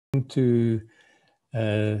to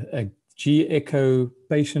a G-Echo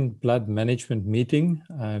patient blood management meeting.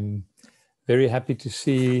 I'm very happy to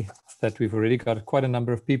see that we've already got quite a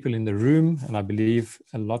number of people in the room, and I believe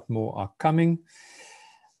a lot more are coming.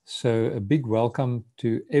 So a big welcome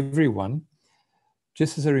to everyone.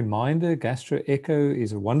 Just as a reminder, Gastro Echo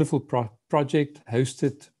is a wonderful project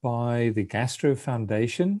hosted by the Gastro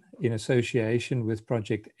Foundation in association with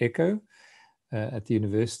Project Echo at the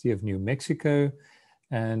University of New Mexico.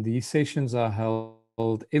 And these sessions are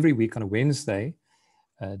held every week on a Wednesday,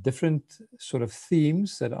 different sort of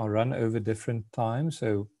themes that are run over different times.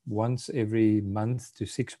 So once every month to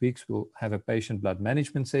 6 weeks, we'll have a patient blood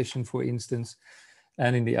management session, for instance.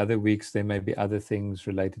 And in the other weeks, there may be other things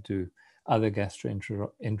related to other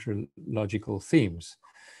gastroenterological themes.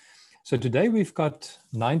 So today we've got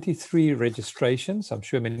 93 registrations. I'm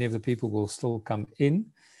sure many of the people will still come in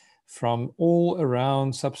from all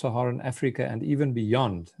around sub-Saharan Africa and even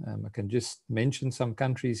beyond. I can just mention some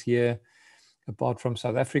countries here. Apart from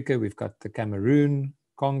South Africa, we've got the Cameroon,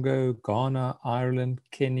 Congo, Ghana, Ireland,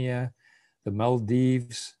 Kenya, the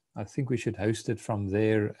Maldives. I think we should host it from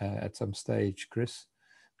there at some stage,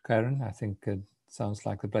 Karen, I think it sounds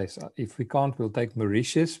like the place. If we can't, we'll take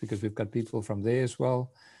Mauritius because we've got people from there as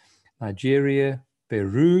well. Nigeria,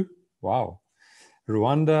 Peru, wow,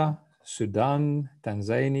 Rwanda, Sudan,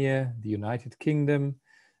 Tanzania, the United Kingdom,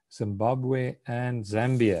 Zimbabwe, and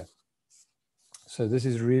Zambia. So this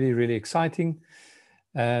is really, really exciting.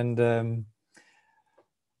 And I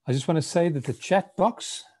just want to say that the chat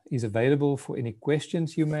box is available for any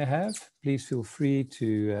questions you may have. Please feel free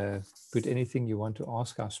to put anything you want to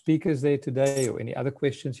ask our speakers there today, or any other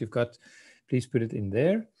questions you've got, please put it in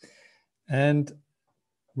there. And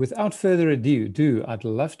without further ado, I'd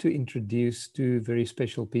love to introduce two very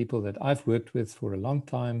special people that I've worked with for a long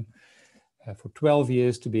time, for 12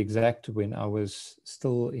 years to be exact, when I was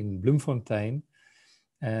still in Bloemfontein.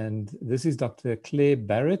 And this is Dr. C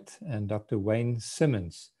Barrett and Dr. Wayne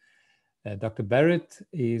Simmonds. Dr. Barrett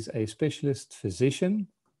is a specialist physician.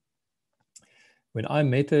 When I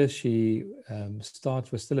met her, she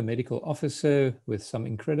was still a medical officer with some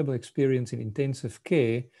incredible experience in intensive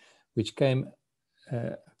care, which came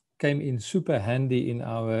in super handy in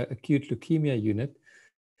our acute leukemia unit,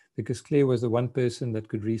 because Claire was the one person that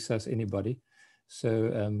could resusc anybody.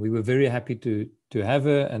 So we were very happy to have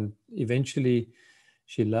her, and eventually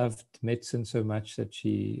she loved medicine so much that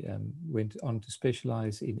she went on to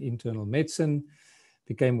specialize in internal medicine,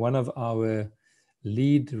 became one of our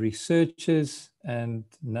lead researchers, and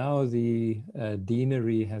now the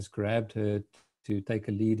deanery has grabbed her to take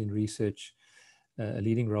a lead in research, a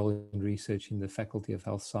leading role in research in the Faculty of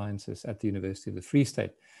Health Sciences at the University of the Free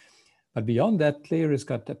State. But beyond that, Claire has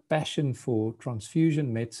got a passion for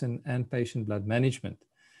transfusion medicine and patient blood management.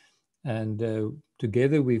 And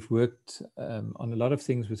together we've worked on a lot of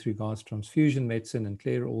things with regards to transfusion medicine, and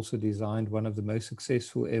Claire also designed one of the most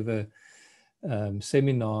successful ever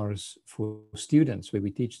seminars for students, where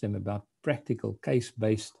we teach them about practical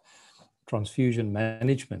case-based transfusion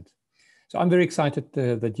management. So I'm very excited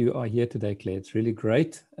that you are here today, Claire. It's really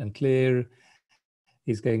great. And Claire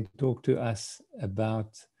is going to talk to us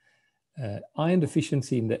about iron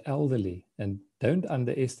deficiency in the elderly. And don't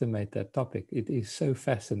underestimate that topic. It is so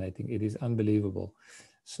fascinating. It is unbelievable.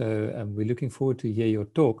 So we're looking forward to hear your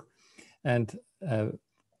talk. And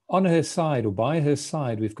on her side, or by her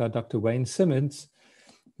side, we've got Dr. Wayne Simmonds,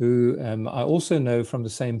 who I also know from the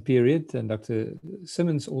same period. And Dr.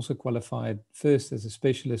 Simmonds also qualified first as a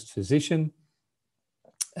specialist physician,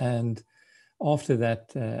 and after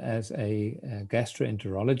that as a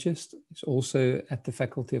gastroenterologist. He's also at the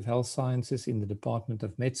Faculty of Health Sciences in the Department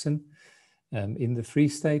of Medicine in the Free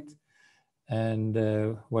State. And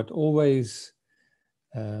what always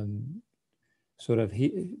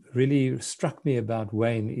really struck me about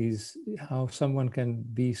Wayne is how someone can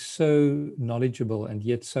be so knowledgeable and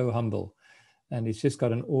yet so humble. And he's just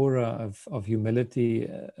got an aura of humility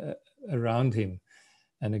around him.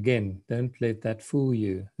 And again, don't let that fool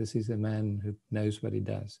you. This is a man who knows what he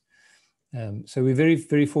does. So we're very,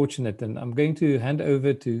 very fortunate. And I'm going to hand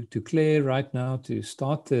over to Claire right now to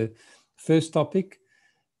start the first topic.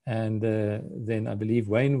 And then I believe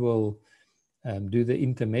Wayne will do the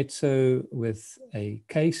intermezzo with a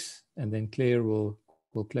case, and then Claire will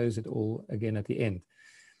close it all again at the end.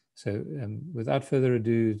 So without further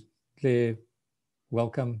ado, Claire,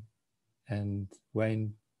 welcome, and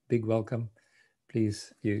Wayne, big welcome.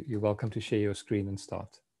 Please, you're welcome to share your screen and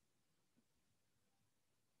start.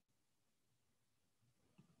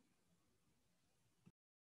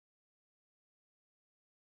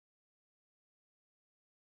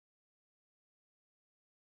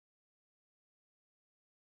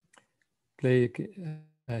 Claire,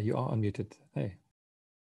 you are unmuted. Hey.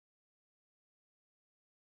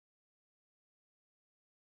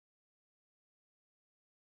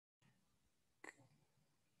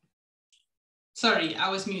 Sorry, I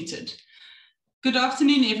was muted. Good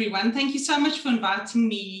afternoon, everyone. Thank you so much for inviting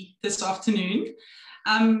me this afternoon.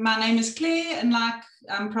 My name is Claire, and like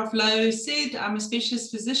Prof. Lowe said, I'm a specialist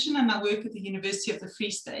physician and I work at the University of the Free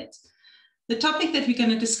State. The topic that we're going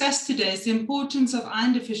to discuss today is the importance of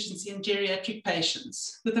iron deficiency in geriatric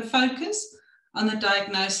patients, with a focus on the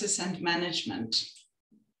diagnosis and management.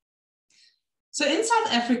 So in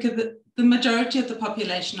South Africa, the majority of the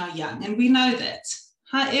population are young, and we know that.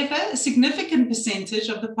 However, a significant percentage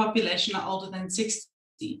of the population are older than 60.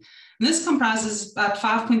 And this comprises about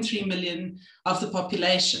 5.3 million of the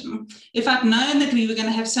population. If I'd known that we were going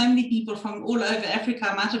to have so many people from all over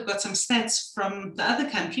Africa, I might have got some stats from the other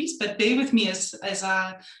countries, but bear with me as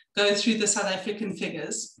I go through the South African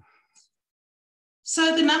figures.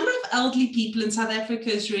 So the number of elderly people in South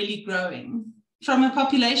Africa is really growing, from a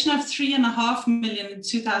population of 3.5 million in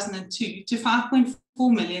 2002 to 5.4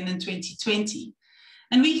 million in 2020.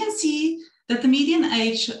 And we can see that the median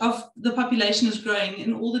age of the population is growing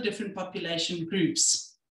in all the different population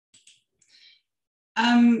groups.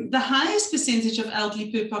 The highest percentage of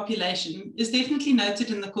elderly per population is definitely noted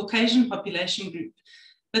in the Caucasian population group,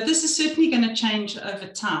 but this is certainly going to change over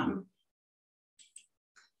time.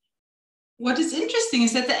 What is interesting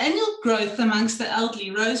is that the annual growth amongst the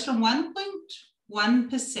elderly rose from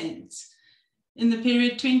 1.1% in the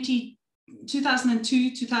period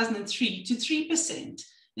 2002-2003 to 3%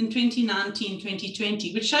 in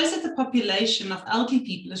 2019-2020, which shows that the population of elderly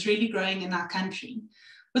people is really growing in our country.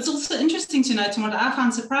 What's also interesting to note, and what I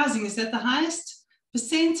found surprising, is that the highest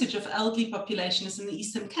percentage of elderly population is in the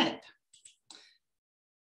Eastern Cape.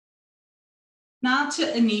 Now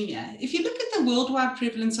to anemia. If you look at the worldwide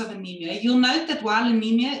prevalence of anemia, you'll note that while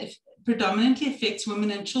anemia predominantly affects women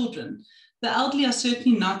and children, the elderly are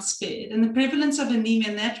certainly not spared, and the prevalence of anemia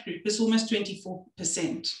in that group is almost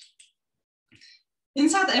 24%. In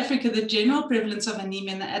South Africa, the general prevalence of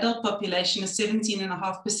anemia in the adult population is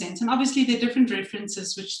 17.5%, and obviously there are different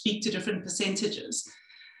references which speak to different percentages.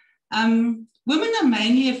 Women are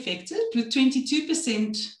mainly affected, with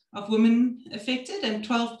 22% of women affected and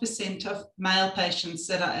 12% of male patients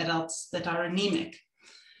that are adults that are anemic.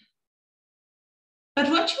 But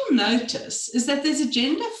what you'll notice is that there's a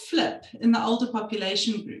gender flip in the older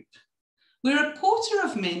population group, where a quarter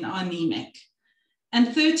of men are anemic and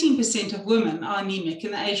 13% of women are anemic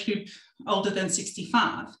in the age group older than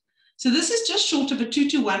 65. So this is just short of a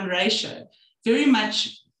 2-to-1 ratio, very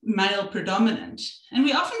much male predominant. And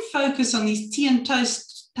we often focus on these tea and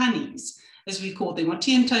toast tannies, as we call them, or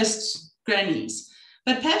tea and toast grannies.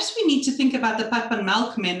 But perhaps we need to think about the pap and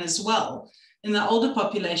milk men as well in the older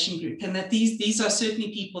population group, and that these are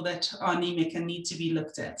certainly people that are anemic and need to be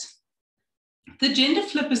looked at. The gender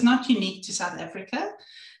flip is not unique to South Africa.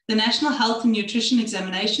 The National Health and Nutrition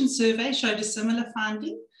Examination Survey showed a similar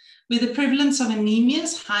finding, where the prevalence of anemia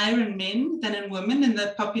is higher in men than in women in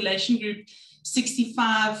the population group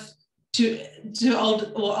 65 to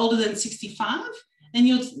older than 65. And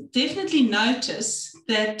you'll definitely notice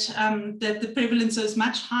that, that the prevalence is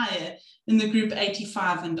much higher in the group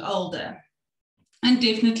 85 and older, and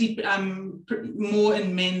definitely more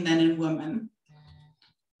in men than in women.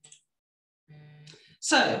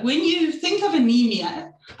 So when you think of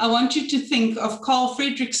anemia, I want you to think of Carl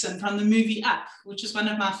Fredrickson from the movie Up, which is one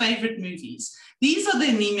of my favorite movies. These are the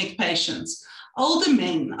anemic patients, older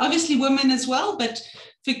men, obviously women as well, but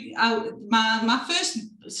my first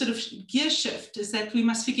sort of gear shift is that we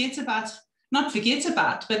must not forget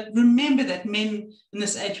about, but remember that men in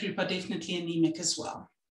this age group are definitely anemic as well.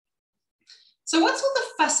 So what's all the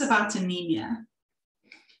fuss about anemia?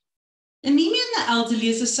 Anemia in the elderly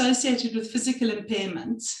is associated with physical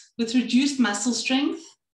impairment, with reduced muscle strength.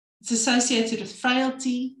 It's associated with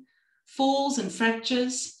frailty, falls and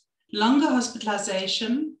fractures, longer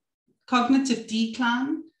hospitalization, cognitive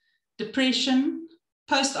decline, depression,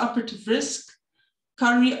 post-operative risk,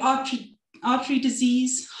 coronary artery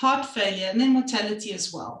disease, heart failure, and then mortality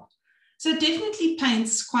as well. So it definitely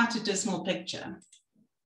paints quite a dismal picture.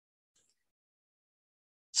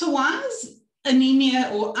 So why is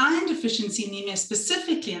anemia or iron deficiency anemia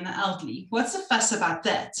specifically in the elderly? What's the fuss about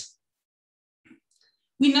that?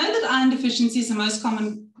 We know that iron deficiency is the most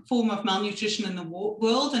common form of malnutrition in the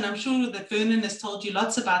world, and I'm sure that Vernon has told you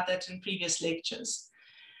lots about that in previous lectures.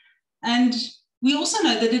 And we also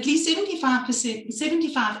know that at least 75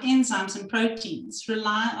 enzymes and proteins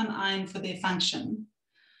rely on iron for their function.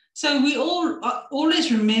 So we all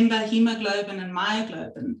always remember hemoglobin and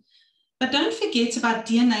myoglobin. But don't forget about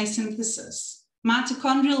DNA synthesis,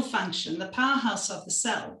 mitochondrial function, the powerhouse of the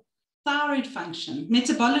cell, thyroid function,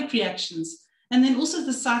 metabolic reactions, and then also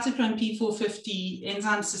the cytochrome P450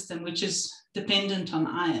 enzyme system, which is dependent on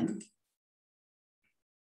iron.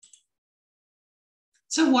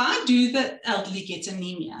 So why do the elderly get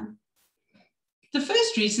anemia? The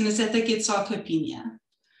first reason is that they get sarcopenia.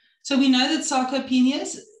 So we know that sarcopenia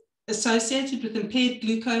is associated with impaired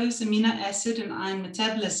glucose, amino acid, and iron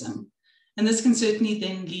metabolism. And this can certainly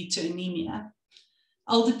then lead to anemia.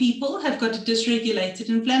 Older people have got a dysregulated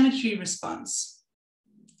inflammatory response.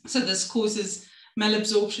 So this causes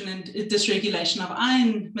malabsorption and dysregulation of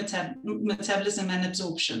iron metabolism and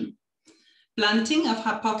absorption. Blunting of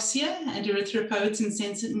hypoxia and erythropoietin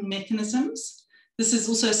sensing mechanisms. This is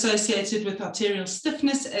also associated with arterial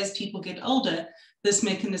stiffness. As people get older, this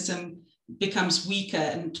mechanism becomes weaker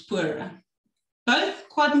and poorer. Both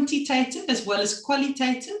quantitative as well as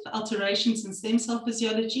qualitative alterations in stem cell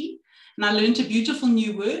physiology. And I learned a beautiful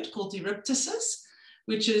new word called eryptosis,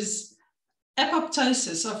 which is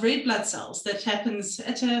apoptosis of red blood cells that happens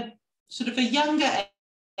at a sort of a younger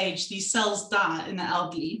age. These cells die in the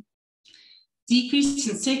elderly. Decrease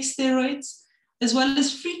in sex steroids, as well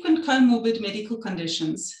as frequent comorbid medical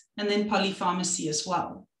conditions, and then polypharmacy as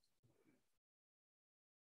well.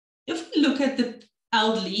 If we look at the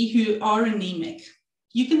elderly who are anemic,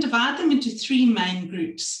 you can divide them into three main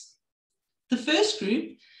groups. The first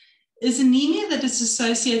group is anemia that is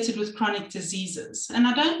associated with chronic diseases. And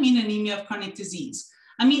I don't mean anemia of chronic disease.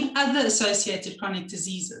 I mean other associated chronic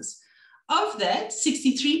diseases. Of that,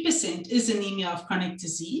 63% is anemia of chronic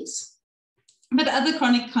disease. But other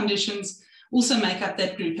chronic conditions also make up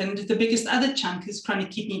that group. And the biggest other chunk is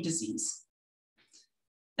chronic kidney disease.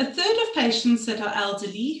 A third of patients that are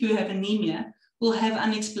elderly who have anemia will have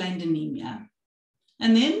unexplained anemia.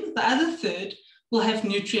 And then the other third will have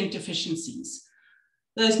nutrient deficiencies.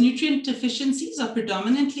 Those nutrient deficiencies are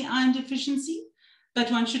predominantly iron deficiency, but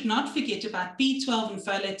one should not forget about B12 and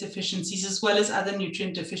folate deficiencies, as well as other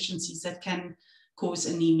nutrient deficiencies that can cause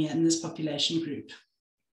anemia in this population group.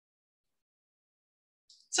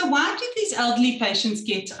 So why do these elderly patients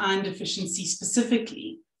get iron deficiency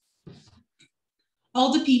specifically?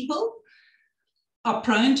 Older people are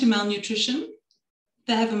prone to malnutrition.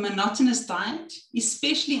 They have a monotonous diet,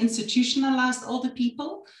 especially institutionalized older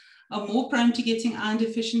people are more prone to getting iron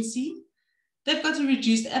deficiency. They've got a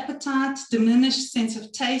reduced appetite, diminished sense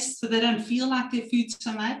of taste, so they don't feel like their food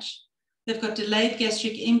so much. They've got delayed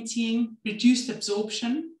gastric emptying, reduced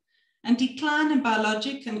absorption, and decline in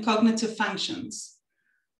biologic and cognitive functions.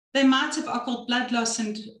 They might have occult blood loss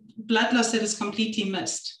and blood loss that is completely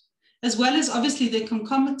missed, as well as obviously their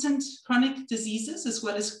concomitant chronic diseases, as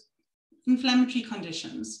well as inflammatory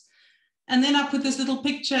conditions. And then I put this little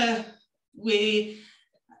picture where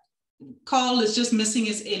Carl is just missing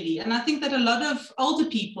his Ellie. And I think that a lot of older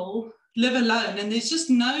people live alone and there's just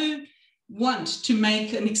no want to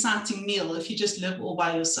make an exciting meal if you just live all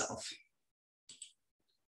by yourself.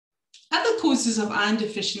 Other causes of iron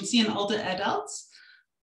deficiency in older adults.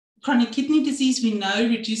 Chronic kidney disease, we know,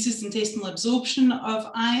 reduces intestinal absorption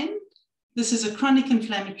of iron. This is a chronic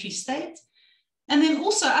inflammatory state. And then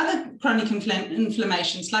also other chronic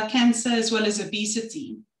inflammations like cancer as well as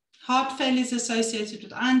obesity. Heart failure is associated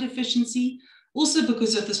with iron deficiency, also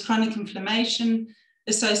because of this chronic inflammation,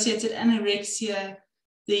 associated anorexia,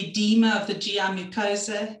 the edema of the GI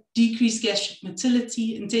mucosa, decreased gastric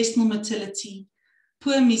motility, intestinal motility,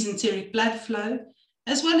 poor mesenteric blood flow,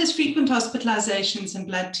 as well as frequent hospitalizations and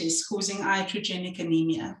blood tests causing iatrogenic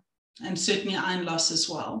anemia, and certainly iron loss as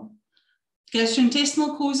well.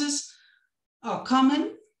 Gastrointestinal causes are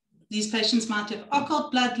common. These patients might have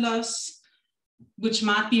occult blood loss, which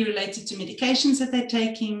might be related to medications that they're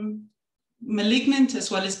taking, malignant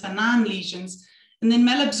as well as benign lesions, and then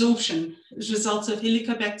malabsorption as a result of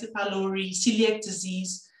Helicobacter pylori, celiac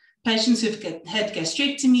disease, patients who've had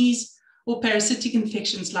gastrectomies, or parasitic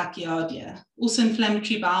infections like Giardia, also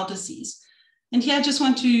inflammatory bowel disease. And here I just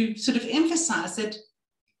want to sort of emphasize that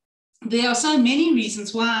there are so many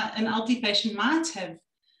reasons why an elderly patient might have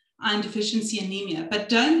iron deficiency anemia, but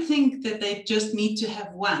don't think that they just need to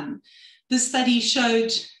have one. This study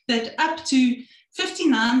showed that up to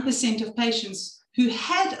 59% of patients who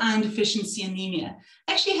had iron deficiency anemia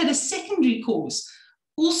actually had a secondary cause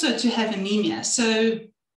also to have anemia. So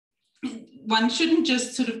one shouldn't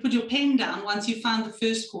just sort of put your pen down once you found the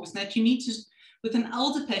first cause, that you need to, with an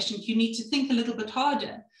older patient, you need to think a little bit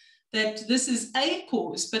harder that this is a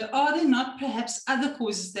cause, but are there not perhaps other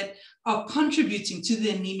causes that are contributing to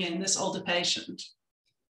the anemia in this older patient?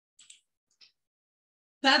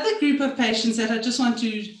 The other group of patients that I just want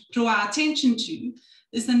to draw our attention to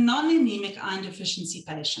is the non-anemic iron deficiency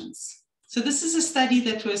patients. So this is a study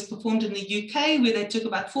that was performed in the UK where they took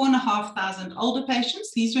about 4,500 older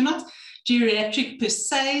patients. These were not geriatric per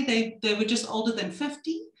se, they were just older than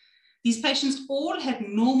 50. These patients all had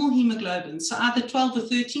normal hemoglobin, so either 12 or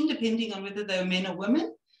 13, depending on whether they were men or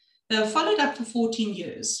women. They were followed up for 14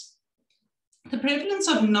 years. The prevalence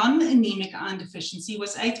of non-anemic iron deficiency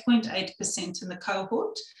was 8.8% in the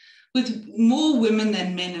cohort, with more women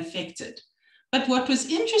than men affected. But what was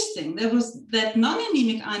interesting, there was that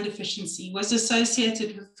non-anemic iron deficiency was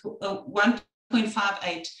associated with a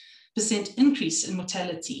 1.58% increase in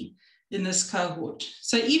mortality in this cohort.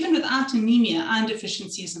 So even without anemia, iron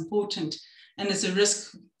deficiency is important and is a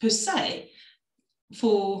risk per se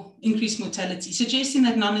for increased mortality, suggesting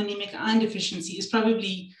that non-anemic iron deficiency is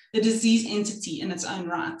probably a disease entity in its own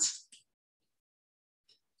right.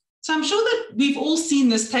 So I'm sure that we've all seen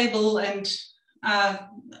this table and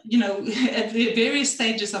you know, at the various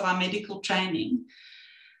stages of our medical training.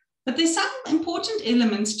 But there's some important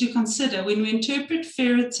elements to consider when we interpret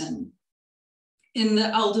ferritin in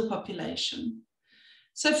the older population.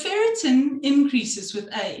 So ferritin increases with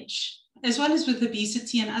age, as well as with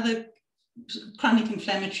obesity and other chronic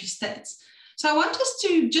inflammatory states. So I want us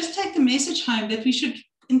to just take the message home that we should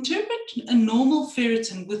interpret a normal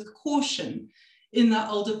ferritin with caution in the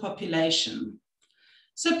older population.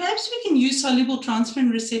 So perhaps we can use soluble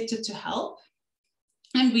transferrin receptor to help.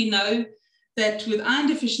 And we know that with iron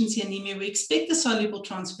deficiency anemia, we expect the soluble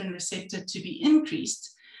transferrin receptor to be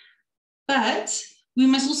increased. But we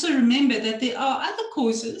must also remember that there are other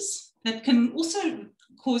causes that can also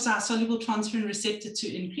cause our soluble transferrin receptor to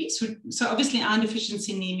increase. So obviously iron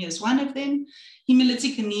deficiency anemia is one of them.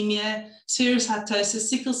 Hemolytic anemia, spherocytosis,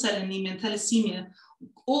 sickle cell anemia, and thalassemia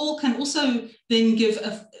all can also then give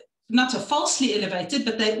not a falsely elevated,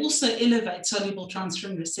 but they also elevate soluble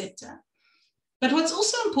transferrin receptor. But what's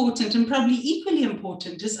also important, and probably equally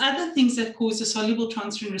important, is other things that cause a soluble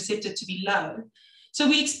transferrin receptor to be low. So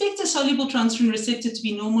we expect a soluble transferrin receptor to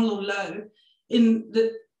be normal or low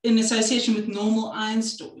in association with normal iron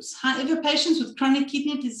stores. However, patients with chronic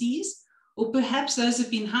kidney disease, or perhaps those who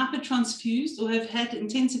have been hypertransfused or have had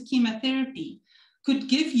intensive chemotherapy, could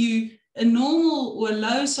give you a normal or a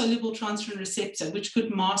low soluble transferrin receptor, which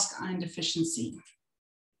could mask iron deficiency.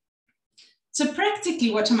 So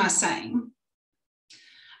practically, what am I saying?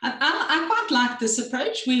 I quite like this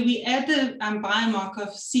approach where we add the biomarker of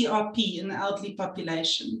CRP in the elderly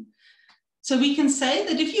population. So we can say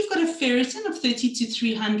that if you've got a ferritin of 30 to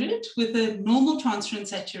 300 with a normal transferrin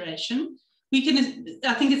saturation, we can,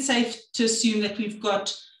 I think it's safe to assume that we've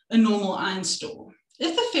got a normal iron store.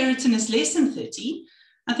 If the ferritin is less than 30,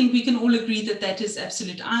 I think we can all agree that that is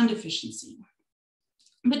absolute iron deficiency.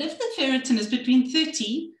 But if the ferritin is between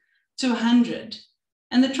 30 to 100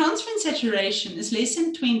 and the transferrin saturation is less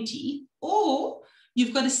than 20, or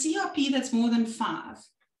you've got a CRP that's more than 5,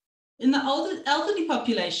 in the elderly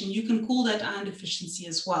population, you can call that iron deficiency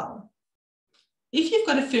as well. If you've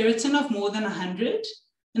got a ferritin of more than 100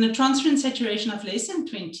 and a transferrin saturation of less than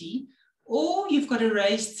 20, or you've got a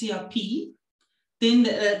raised CRP, then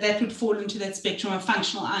that would fall into that spectrum of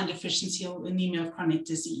functional iron deficiency or anemia of chronic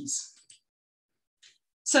disease.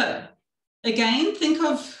 So again, think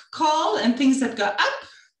of Carl and things that go up.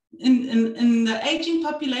 In the aging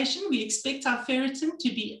population, we expect our ferritin to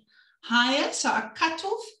be higher. So our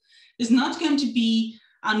cutoff is not going to be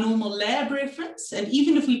our normal lab reference. And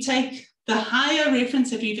even if we take the higher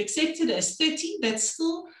reference that we've accepted as 30, that's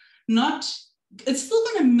still not, it's still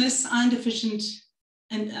going to miss iron deficient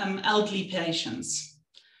and elderly patients.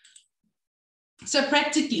 So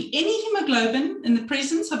practically, any hemoglobin in the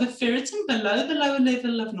presence of a ferritin below the lower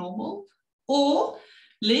level of normal or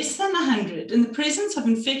less than 100 in the presence of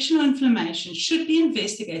infection or inflammation should be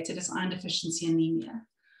investigated as iron deficiency anemia.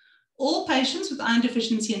 All patients with iron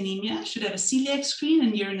deficiency anemia should have a celiac screen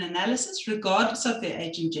and urine analysis regardless of their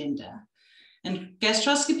age and gender. And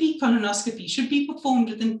gastroscopy, colonoscopy should be performed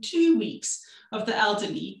within 2 weeks of the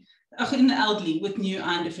elderly, in the elderly with new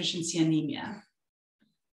iron deficiency anemia.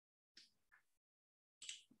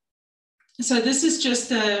 So this is just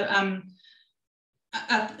a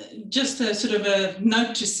sort of a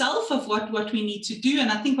note to self of what we need to do. And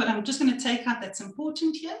I think what I'm just going to take out that's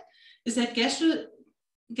important here is that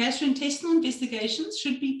gastrointestinal investigations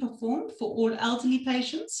should be performed for all elderly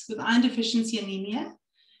patients with iron deficiency anemia,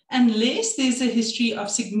 unless there's a history of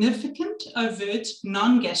significant overt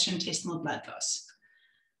non-gastrointestinal blood loss.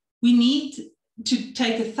 We need to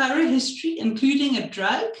take a thorough history, including a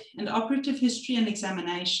drug and operative history and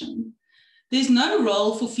examination. There's no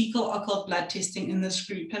role for fecal occult blood testing in this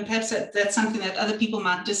group, and perhaps that's something that other people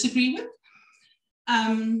might disagree with.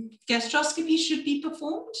 Gastroscopy should be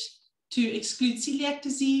performed to exclude celiac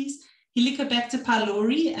disease, Helicobacter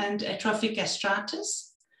pylori, and atrophic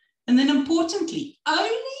gastritis. And then importantly,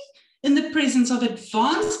 only in the presence of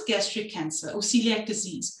advanced gastric cancer or celiac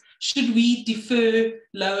disease should we defer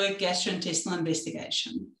lower gastrointestinal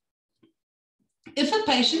investigation. If a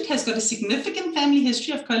patient has got a significant family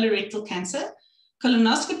history of colorectal cancer,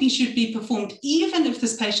 colonoscopy should be performed even if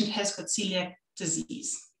this patient has got celiac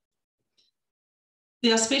disease.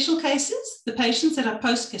 There are special cases. The patients that are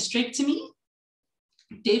post-gastrectomy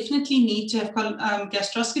definitely need to have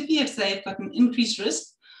gastroscopy if they've got an increased risk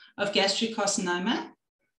of gastric carcinoma.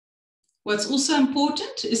 What's also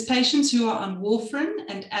important is patients who are on warfarin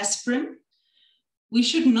and aspirin. We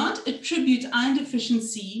should not attribute iron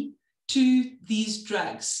deficiency to these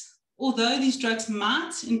drugs. Although these drugs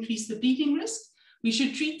might increase the bleeding risk, we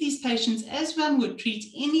should treat these patients as one would treat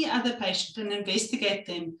any other patient and investigate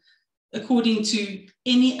them according to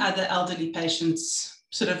any other elderly patient's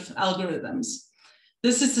sort of algorithms.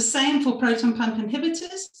 This is the same for proton pump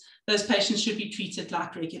inhibitors. Those patients should be treated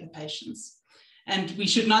like regular patients. And we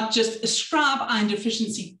should not just ascribe iron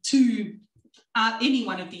deficiency to any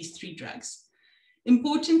one of these three drugs.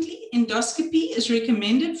 Importantly, endoscopy is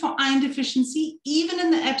recommended for iron deficiency, even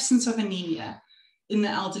in the absence of anemia in the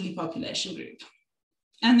elderly population group.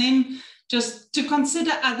 And then just to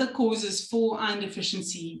consider other causes for iron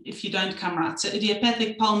deficiency if you don't come right. So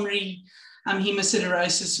idiopathic pulmonary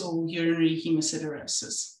hemosiderosis or urinary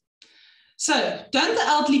hemosiderosis. So don't the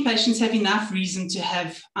elderly patients have enough reason to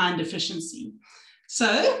have iron deficiency?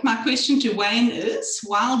 So my question to Wayne is,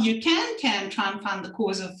 while you can try and find the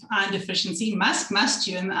cause of iron deficiency, must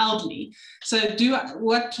you in the elderly? So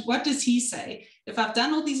what does he say? If I've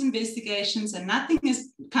done all these investigations and nothing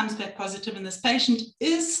comes back positive and this patient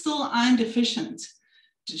is still iron deficient,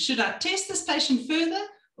 should I test this patient further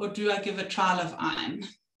or do I give a trial of iron?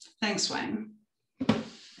 Thanks, Wayne.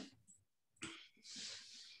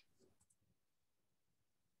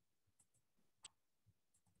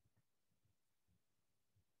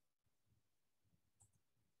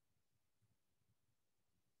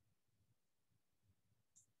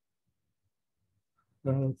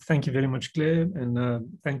 Thank you very much, Claire, and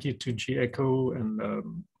thank you to GECHO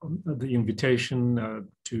and the invitation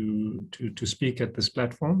to speak at this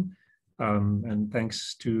platform, and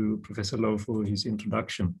thanks to Professor Lowe for his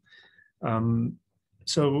introduction.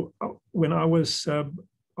 So when I was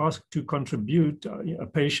asked to contribute a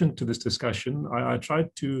patient to this discussion, I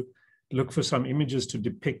tried to look for some images to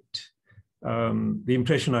depict the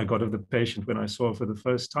impression I got of the patient when I saw her for the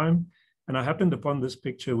first time. And I happened upon this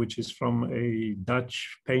picture, which is from a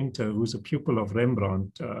Dutch painter who's a pupil of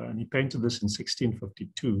Rembrandt, and he painted this in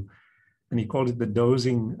 1652, and he called it the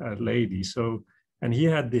dozing lady. So, and he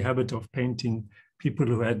had the habit of painting people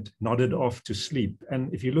who had nodded off to sleep.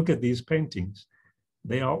 And if you look at these paintings,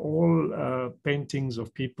 they are all paintings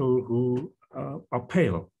of people who are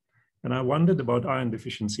pale. And I wondered about iron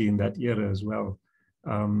deficiency in that era as well,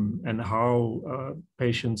 and how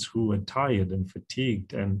patients who were tired and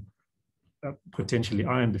fatigued and potentially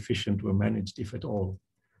iron deficient were managed, if at all.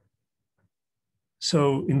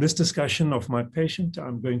 So in this discussion of my patient,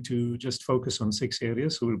 I'm going to just focus on 6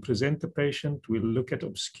 areas. So we'll present the patient, we'll look at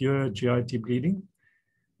obscure GIT bleeding.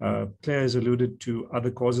 Claire has alluded to other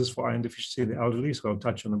causes for iron deficiency in the elderly, so I'll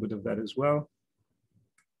touch on a bit of that as well.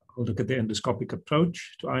 I'll look at the endoscopic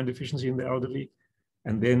approach to iron deficiency in the elderly.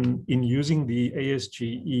 And then in using the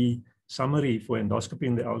ASGE summary for endoscopy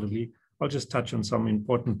in the elderly, I'll just touch on some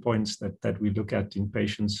important points that we look at in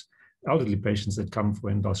patients, elderly patients that come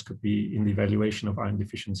for endoscopy in the evaluation of iron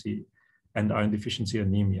deficiency and iron deficiency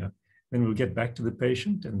anemia. Then we'll get back to the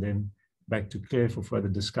patient and then back to Claire for further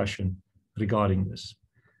discussion regarding this.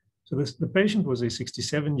 So the patient was a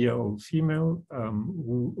 67-year-old female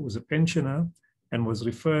who was a pensioner and was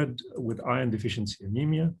referred with iron deficiency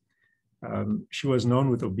anemia. She was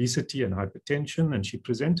known with obesity and hypertension, and she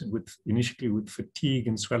presented initially with fatigue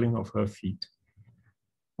and swelling of her feet.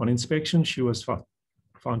 On inspection, she was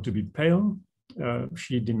found to be pale.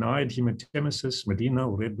 She denied hematemesis, melena,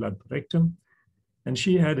 or red blood rectum, and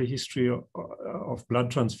she had a history of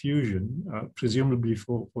blood transfusion, presumably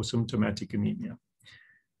for symptomatic anemia.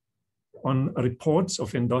 On reports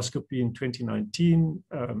of endoscopy in 2019,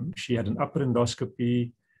 she had an upper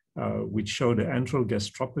endoscopy which showed an antral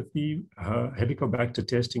gastropathy. Her Helicobacter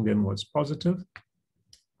testing then was positive.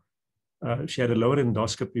 She had a lower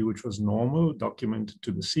endoscopy, which was normal, documented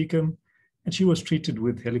to the cecum, and she was treated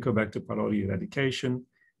with Helicobacter pylori eradication,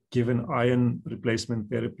 given iron replacement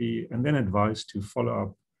therapy, and then advised to follow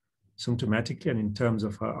up symptomatically and in terms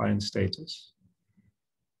of her iron status.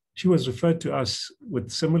 She was referred to us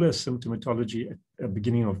with similar symptomatology at the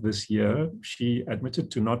beginning of this year. She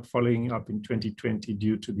admitted to not following up in 2020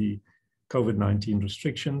 due to the COVID-19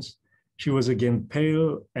 restrictions. She was again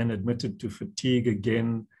pale and admitted to fatigue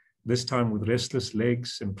again, this time with restless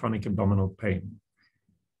legs and chronic abdominal pain.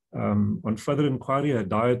 On further inquiry, her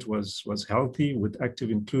diet was healthy with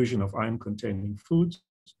active inclusion of iron-containing foods,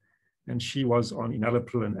 and she was on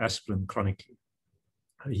enalapril and aspirin chronically.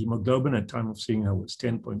 Her hemoglobin at time of seeing her was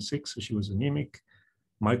 10.6, so she was anemic.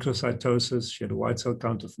 Microcytosis, she had a white cell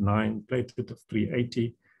count of 9, platelet of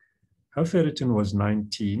 380. Her ferritin was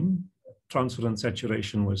 19. Transferrin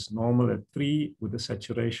saturation was normal at 3 with a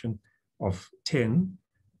saturation of 10.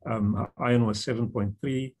 Iron was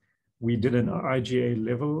 7.3. We did an IgA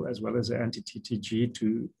level as well as an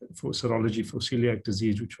anti-TTG for serology for celiac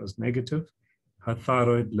disease, which was negative. Her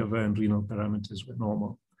thyroid, liver, and renal parameters were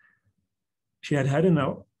normal. She had an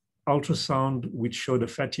ultrasound which showed a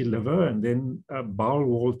fatty liver and then a bowel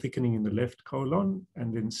wall thickening in the left colon,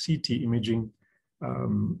 and then CT imaging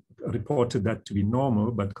reported that to be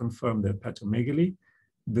normal, but confirmed the hepatomegaly.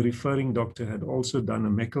 The referring doctor had also done a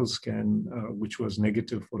Meckel scan, which was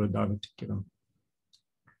negative for a diverticulum.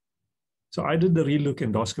 So I did the relook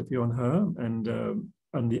endoscopy on her, and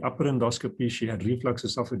on the upper endoscopy, she had reflux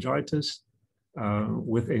esophagitis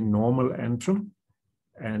with a normal antrum,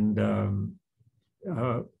 and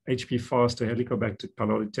HP fast or Helicobacter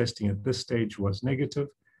pylori testing at this stage was negative.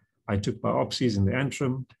 I took biopsies in the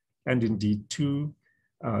antrum and in D2.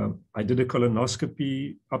 I did a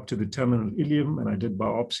colonoscopy up to the terminal ileum, and I did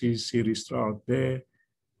biopsies series throughout there.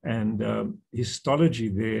 And histology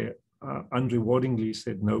there, unrewardingly,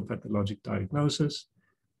 said no pathologic diagnosis.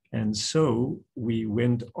 And so we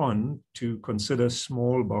went on to consider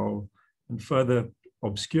small bowel and further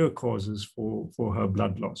obscure causes for her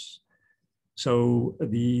blood loss. So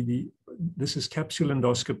this is capsule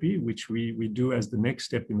endoscopy, which we do as the next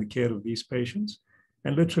step in the care of these patients.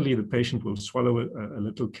 And literally the patient will swallow a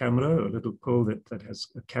little camera, a little pill that has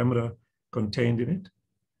a camera contained in it,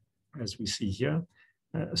 as we see here.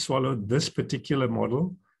 Swallow. This particular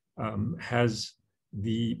model has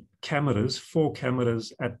the cameras, 4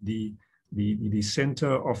 cameras at the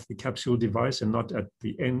center of the capsule device and not at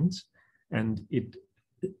the ends. And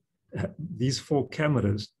these 4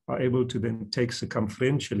 cameras are able to then take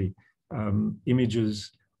circumferentially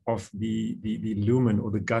images of the lumen or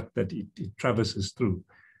the gut that it traverses through.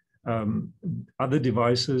 Other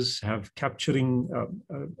devices have capturing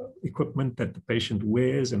equipment that the patient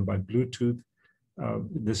wears, and by Bluetooth,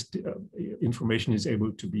 this information is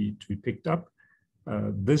able to be picked up.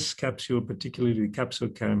 This capsule, particularly the capsule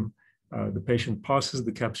cam, the patient passes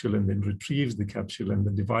the capsule and then retrieves the capsule, and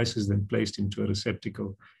the device is then placed into a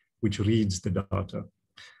receptacle which reads the data.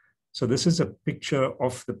 So this is a picture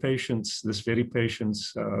of the patient's, this very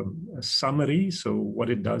patient's summary. So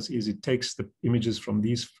what it does is it takes the images from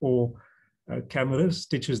these 4 cameras,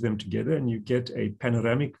 stitches them together, and you get a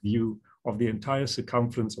panoramic view of the entire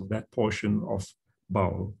circumference of that portion of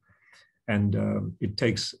bowel. And it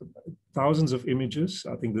takes thousands of images.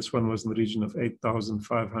 I think this one was in the region of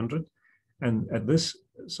 8,500. And at this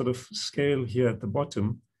sort of scale here at the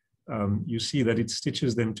bottom, you see that it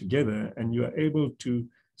stitches them together, and you are able to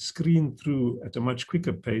screen through at a much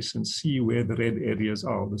quicker pace and see where the red areas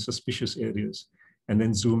are, the suspicious areas, and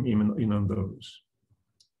then zoom in on those.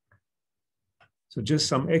 So just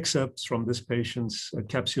some excerpts from this patient's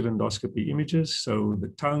capsule endoscopy images. So the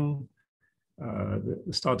tongue,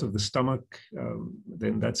 the start of the stomach,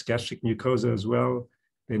 then that's gastric mucosa as well.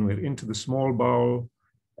 Then we're into the small bowel,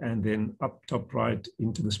 and then up top right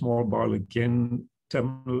into the small bowel again,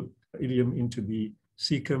 terminal ileum into the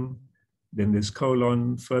cecum. Then there's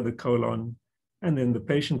colon, further colon, and then the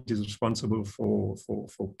patient is responsible for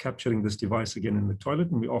capturing this device again in the toilet,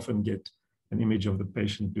 and we often get an image of the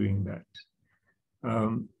patient doing that.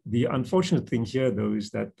 The unfortunate thing here, though, is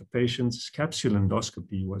that the patient's capsule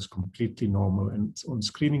endoscopy was completely normal, and on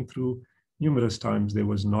screening through numerous times, there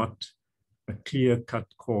was not a clear-cut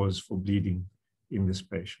cause for bleeding in this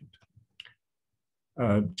patient.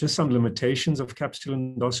 Just some limitations of capsule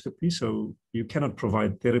endoscopy. So you cannot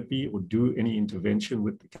provide therapy or do any intervention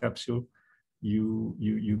with the capsule.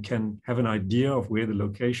 You can have an idea of where the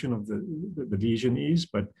location of the lesion is,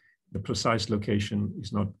 but the precise location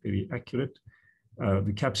is not very accurate.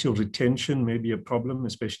 The capsule retention may be a problem,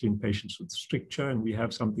 especially in patients with stricture, and we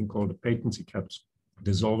have something called a patency capsule,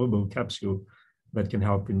 dissolvable capsule, that can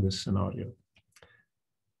help in this scenario.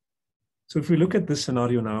 So if we look at this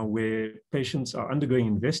scenario now where patients are undergoing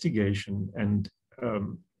investigation and for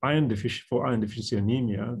iron deficiency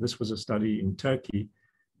anemia, this was a study in Turkey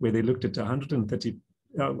where they looked at 130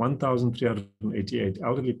 1,388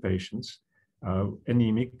 elderly patients,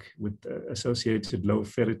 anemic with associated low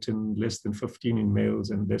ferritin, less than 15 in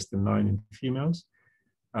males and less than 9 in females.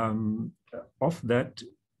 Of that,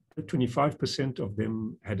 25% of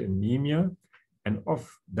them had anemia, and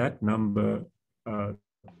of that number,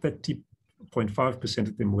 30.5%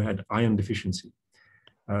 of them had iron deficiency.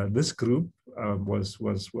 This group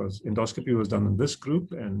endoscopy was done in this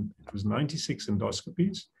group, and it was 96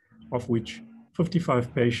 endoscopies, of which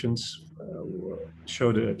 55 patients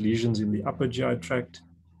showed lesions in the upper GI tract,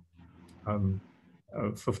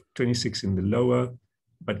 26 in the lower,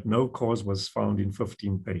 but no cause was found in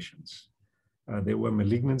 15 patients. There were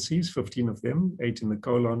malignancies, 15 of them, 8 in the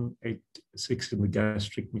colon, 6 in the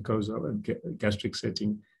gastric mucosa, gastric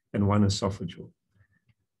setting, and 1 esophageal.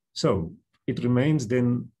 So it remains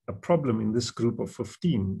then a problem in this group of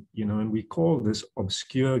 15, and we call this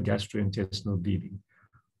obscure gastrointestinal bleeding,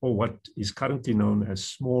 or what is currently known as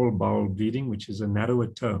small bowel bleeding, which is a narrower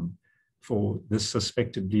term for this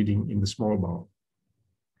suspected bleeding in the small bowel.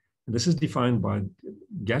 And this is defined by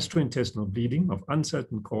gastrointestinal bleeding of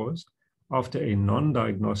uncertain cause after a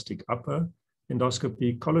non-diagnostic upper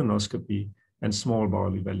endoscopy, colonoscopy, and small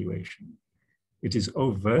bowel evaluation. It is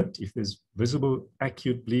overt if there's visible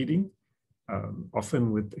acute bleeding,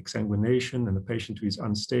 often with exsanguination and a patient who is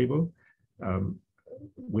unstable,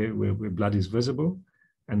 where blood is visible.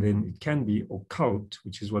 And then it can be occult,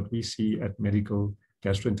 which is what we see at medical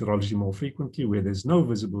gastroenterology more frequently, where there's no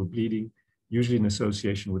visible bleeding, usually in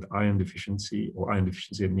association with iron deficiency or iron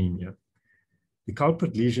deficiency anemia. The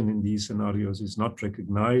culprit lesion in these scenarios is not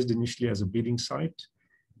recognized initially as a bleeding site.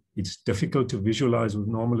 It's difficult to visualize with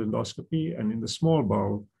normal endoscopy, and in the small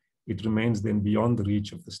bowel, it remains then beyond the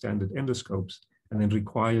reach of the standard endoscopes and then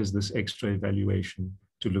requires this extra evaluation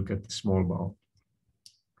to look at the small bowel.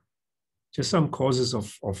 Just some causes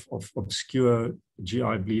of obscure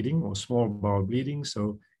GI bleeding or small bowel bleeding.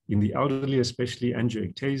 So in the elderly, especially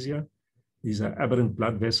angioectasia, these are aberrant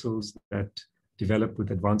blood vessels that develop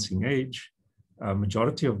with advancing age.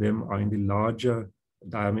 Majority of them are in the larger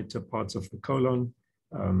diameter parts of the colon.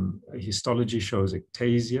 Histology shows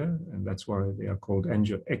ectasia, and that's why they are called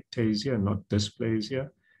angioectasia, not dysplasia.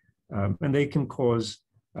 And they can cause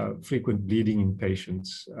frequent bleeding in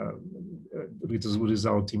patients,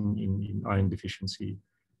 resulting in iron deficiency.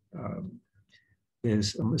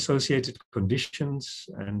 There's associated conditions,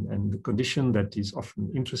 and the condition that is often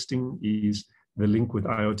interesting is the link with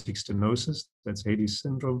aortic stenosis. That's Hades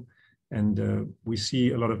syndrome. And we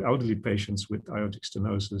see a lot of elderly patients with aortic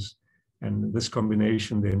stenosis. And this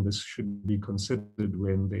combination, then, this should be considered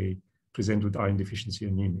when they present with iron deficiency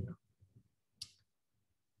anemia.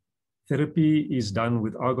 Therapy is done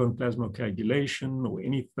with argon plasmocoagulation or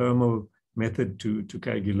any thermal method to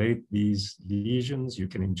coagulate these lesions. You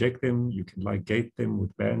can inject them, you can ligate them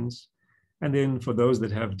with bands. And then for those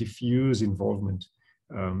that have diffuse involvement,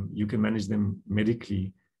 you can manage them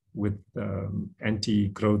medically with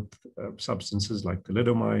anti-growth substances like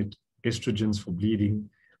thalidomide, estrogens for bleeding,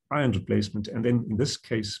 iron replacement, and then in this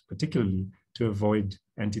case, particularly to avoid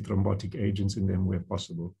antithrombotic agents in them where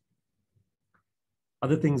possible.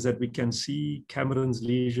 Other things that we can see, Cameron's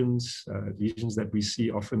lesions, lesions that we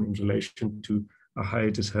see often in relation to a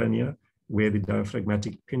hiatus hernia, where the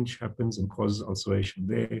diaphragmatic pinch happens and causes ulceration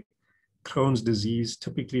there. Crohn's disease,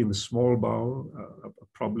 typically in the small bowel, a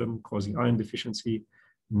problem causing iron deficiency.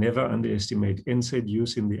 Never underestimate NSAID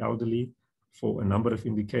use in the elderly for a number of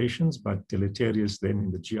indications, but deleterious then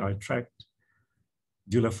in the GI tract.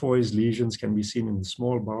 Dulafoy's lesions can be seen in the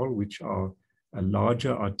small bowel, which are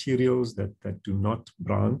larger arterioles that do not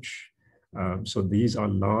branch. So these are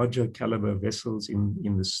larger caliber vessels in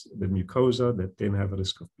the mucosa that then have a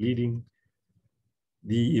risk of bleeding.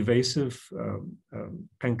 The evasive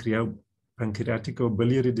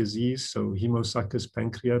pancreaticobiliary disease, so hemosuccus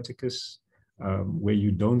pancreaticus, where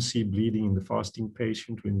you don't see bleeding in the fasting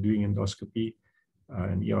patient when doing endoscopy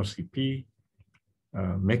and ERCP.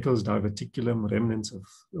 Meckel's diverticulum, remnants of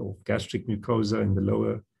gastric mucosa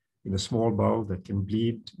in the small bowel that can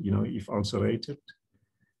bleed, if ulcerated.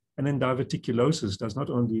 And then diverticulosis does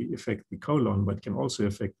not only affect the colon, but can also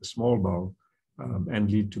affect the small bowel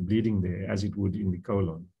and lead to bleeding there, as it would in the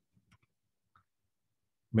colon.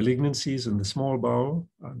 Malignancies in the small bowel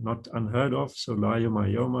are not unheard of, so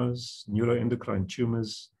leiomyomas, neuroendocrine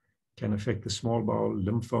tumors can affect the small bowel,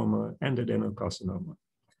 lymphoma, and adenocarcinoma.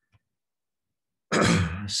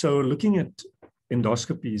 So looking at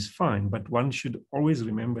endoscopy is fine, but one should always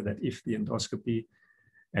remember that if the endoscopy,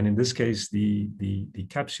 and in this case, the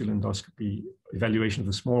capsule endoscopy evaluation of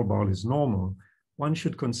the small bowel is normal, one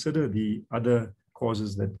should consider the other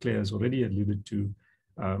causes that Claire has already alluded to,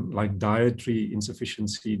 like dietary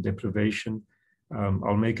insufficiency, deprivation.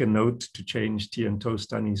 I'll make a note to change tea and toast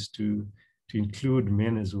studies to include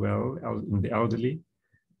men as well in the elderly.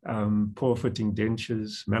 Poor fitting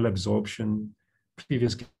dentures, malabsorption,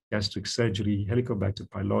 previous gastric surgery, Helicobacter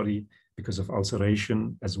pylori because of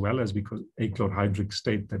ulceration, as well as because achlorhydric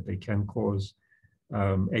state that they can cause,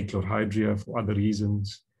 achlorhydria for other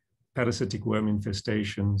reasons, parasitic worm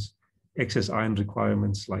infestations, excess iron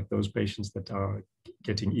requirements like those patients that are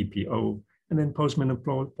getting EPO, and then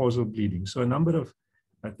postmenopausal bleeding. So a number of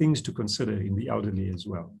things to consider in the elderly as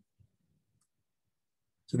well.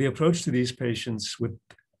 So the approach to these patients with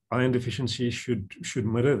iron deficiency should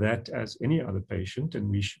mirror that as any other patient, and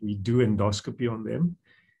we do endoscopy on them.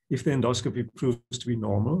 If the endoscopy proves to be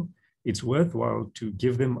normal, it's worthwhile to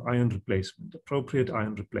give them iron replacement, appropriate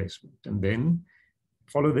iron replacement, and then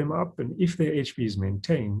follow them up. And if their HP is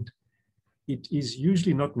maintained, it is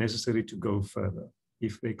usually not necessary to go further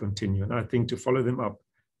if they continue. And I think to follow them up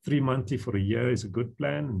 3 monthly for a year is a good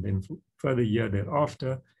plan, and then further year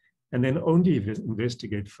thereafter, and then only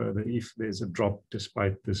investigate further if there's a drop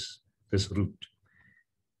despite this route.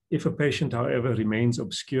 If a patient, however, remains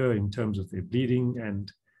obscure in terms of their bleeding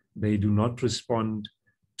and they do not respond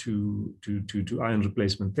to iron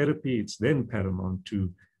replacement therapy, it's then paramount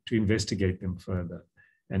to investigate them further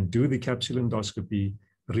and do the capsule endoscopy,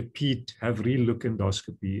 repeat, have relook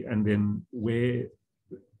endoscopy, and then where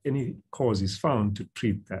any cause is found to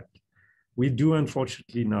treat that. We do,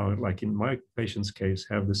 unfortunately now, like in my patient's case,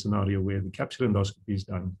 have the scenario where the capsule endoscopy is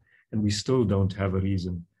done and we still don't have a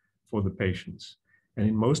reason for the patients. And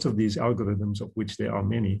in most of these algorithms, of which there are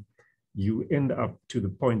many, you end up to the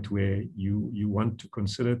point where you want to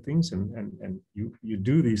consider things and you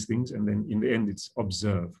do these things, and then in the end it's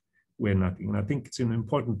observe where nothing. And I think it's an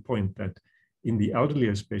important point that in the elderly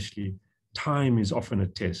especially, time is often a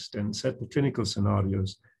test, and certain clinical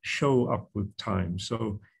scenarios show up with time.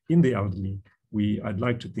 So in the elderly, I'd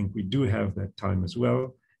like to think we do have that time as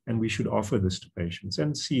well, and we should offer this to patients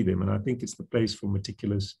and see them. And I think it's the place for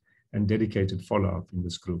meticulous and dedicated follow-up in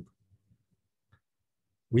this group.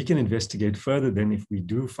 We can investigate further then if we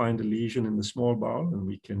do find a lesion in the small bowel, and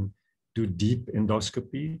we can do deep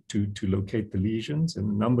endoscopy to locate the lesions, and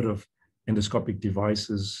a number of endoscopic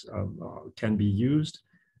devices can be used.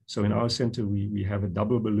 So in our center, we have a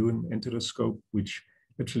double balloon enteroscope, which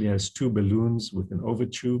literally has 2 balloons with an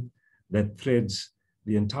overtube that threads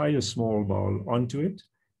the entire small bowel onto it.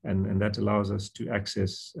 And that allows us to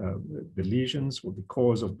access the lesions or the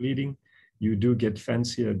cause of bleeding. You do get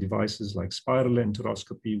fancier devices like spiral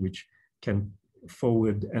enteroscopy, which can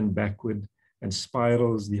forward and backward and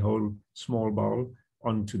spirals the whole small bowel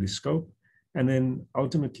onto the scope. And then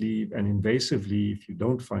ultimately and invasively, if you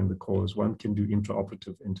don't find the cause, one can do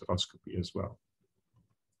intraoperative enteroscopy as well.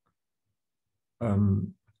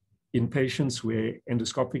 In patients where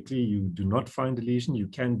endoscopically you do not find a lesion, you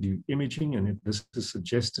can do imaging, and this is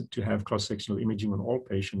suggested to have cross-sectional imaging on all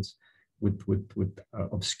patients with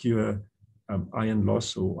obscure iron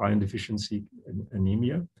loss or iron deficiency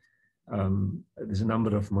anemia. There's a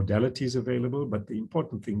number of modalities available, but the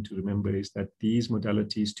important thing to remember is that these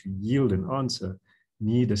modalities, to yield an answer,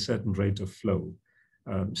 need a certain rate of flow.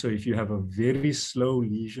 So if you have a very slow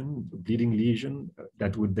lesion, bleeding lesion,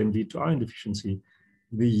 that would then lead to iron deficiency,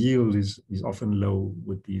 the yield is often low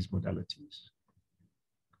with these modalities.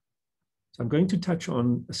 So I'm going to touch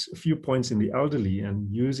on a few points in the elderly,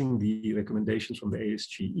 and using the recommendations from the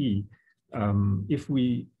ASGE. If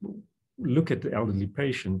we look at the elderly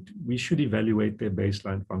patient, we should evaluate their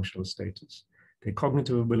baseline functional status, their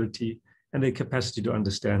cognitive ability, and their capacity to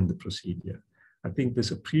understand the procedure. I think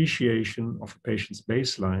this appreciation of a patient's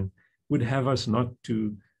baseline would have us not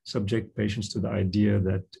to subject patients to the idea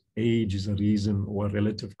that age is a reason or a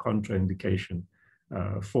relative contraindication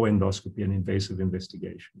for endoscopy and invasive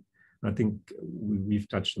investigation. And I think we've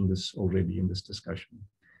touched on this already in this discussion.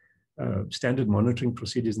 Standard monitoring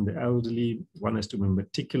procedures in the elderly, one has to be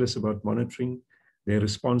meticulous about monitoring. Their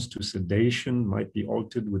response to sedation might be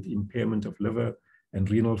altered with impairment of liver and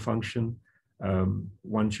renal function.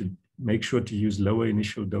 One should make sure to use lower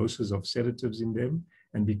initial doses of sedatives in them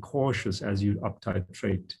and be cautious as you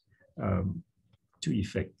up-titrate to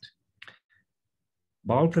effect.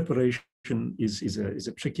 Bowel preparation is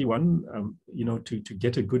a tricky one. To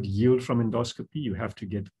get a good yield from endoscopy, you have to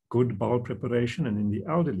get good bowel preparation, and in the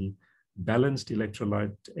elderly, balanced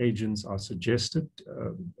electrolyte agents are suggested.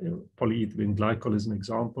 Polyethylene glycol is an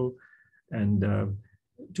example, and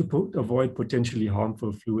to avoid potentially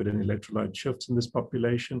harmful fluid and electrolyte shifts in this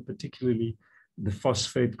population, particularly the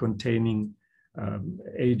phosphate-containing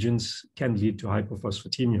agents can lead to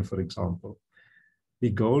hypophosphatemia, for example. The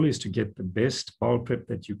goal is to get the best bowel prep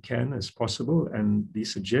that you can as possible. And the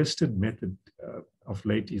suggested method of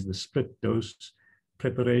late is the split dose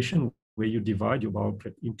preparation, where you divide your bowel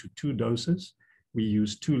prep into 2 doses. We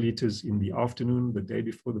use 2 liters in the afternoon, the day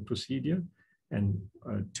before the procedure, and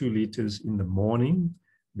 2 liters in the morning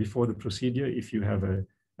before the procedure if you have a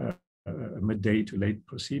midday to late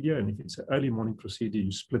procedure. And if it's an early morning procedure,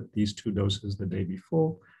 you split these 2 doses the day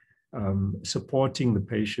before, supporting the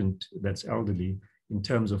patient that's elderly in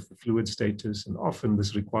terms of the fluid status. And often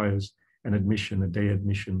this requires an admission, a day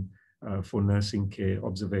admission for nursing care,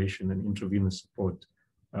 observation, and intravenous support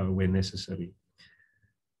where necessary.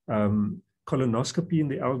 Colonoscopy in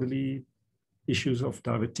the elderly, issues of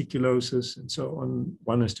diverticulosis and so on.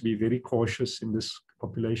 One has to be very cautious in this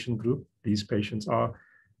population group. These patients are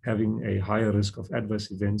having a higher risk of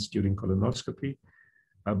adverse events during colonoscopy.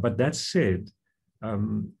 But that said,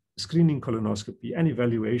 screening colonoscopy and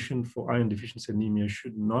evaluation for iron deficiency anemia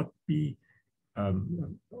should not be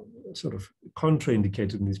sort of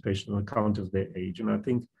contraindicated in these patients on account of their age. And I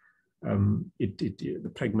think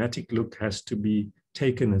the pragmatic look has to be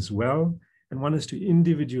taken as well. And one is to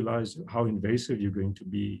individualize how invasive you're going to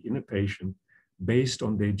be in a patient based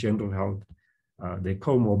on their general health, their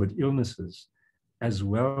comorbid illnesses, as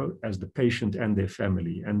well as the patient and their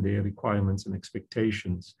family and their requirements and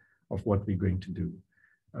expectations of what we're going to do.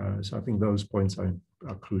 So I think those points are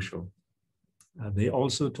crucial. They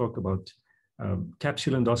also talk about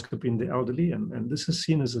capsule endoscopy in the elderly, and this is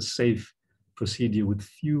seen as a safe procedure with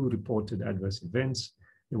few reported adverse events.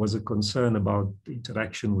 There was a concern about the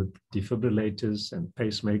interaction with defibrillators and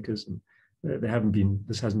pacemakers, and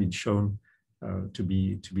this hasn't been shown to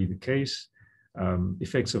be the case.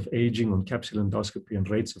 Effects of aging on capsule endoscopy and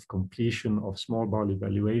rates of completion of small bowel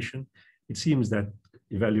evaluation. It seems that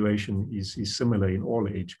evaluation is similar in all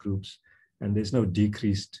age groups, and there's no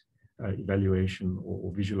decreased evaluation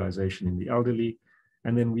or visualization in the elderly.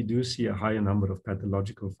 And then we do see a higher number of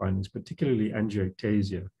pathological findings, particularly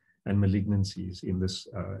angioectasia and malignancies in this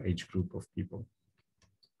age group of people.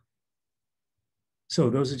 So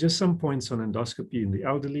those are just some points on endoscopy in the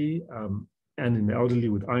elderly, and in the elderly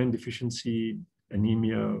with iron deficiency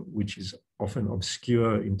anemia, which is often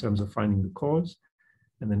obscure in terms of finding the cause.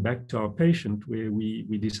 And then back to our patient, where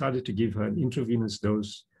we decided to give her an intravenous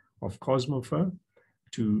dose of Cosmofer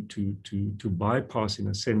to bypass, in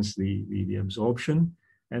a sense, the absorption,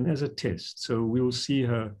 and as a test. So we'll see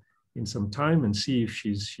her in some time and see if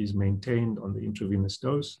she's maintained on the intravenous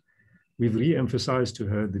dose. We've re-emphasized to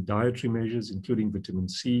her the dietary measures, including vitamin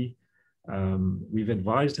C. We've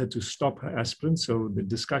advised her to stop her aspirin. So the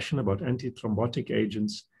discussion about antithrombotic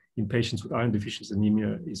agents in patients with iron deficiency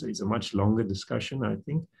anemia is a much longer discussion, I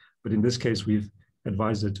think. But in this case, we've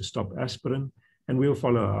advised her to stop aspirin, and we'll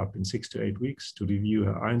follow her up in 6 to 8 weeks to review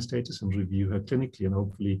her iron status and review her clinically, and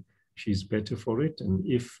hopefully she's better for it. And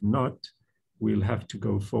if not, we'll have to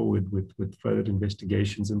go forward with further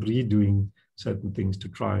investigations and redoing certain things to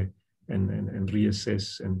try and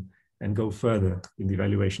reassess and go further in the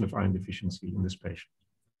evaluation of iron deficiency in this patient.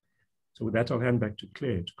 So with that, I'll hand back to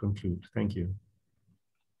Claire to conclude. Thank you.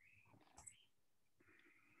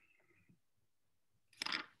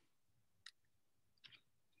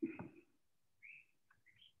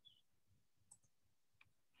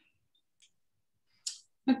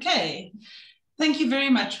 Okay, thank you very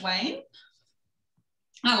much, Wayne.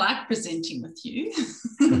 I like presenting with you.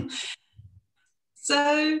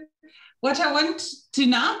 So what I want to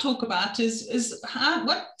now talk about is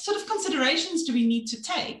what sort of considerations do we need to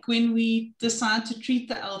take when we decide to treat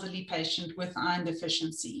the elderly patient with iron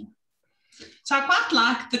deficiency. So I quite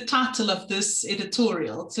like the title of this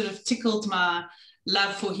editorial. It sort of tickled my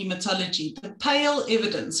love for hematology, the pale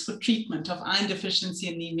evidence for treatment of iron deficiency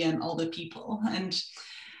anemia in older people. And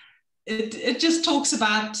it just talks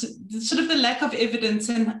about sort of the lack of evidence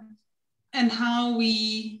and how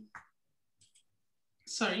we,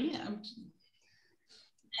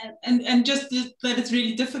 and just that it's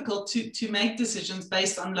really difficult to make decisions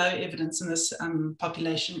based on low evidence in this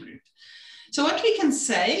population group. So what we can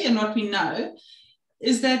say and what we know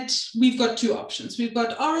is that we've got 2 options. We've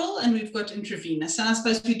got oral and we've got intravenous. And I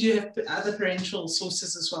suppose we do have other parenteral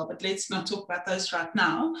sources as well, but let's not talk about those right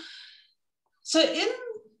now. So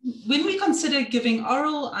when we consider giving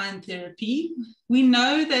oral iron therapy, we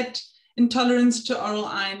know that intolerance to oral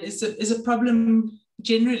iron is a problem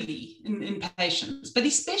generally in patients, but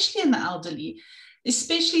especially in the elderly,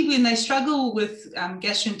 especially when they struggle with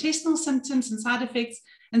gastrointestinal symptoms and side effects,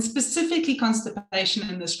 and specifically constipation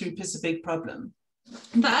in this group is a big problem.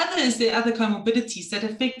 The other is the other comorbidities that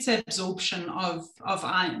affect the absorption of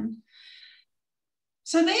iron.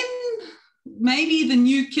 So then maybe the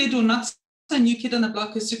new kid, or not a new kid on the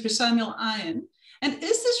block with sucrosomal iron, and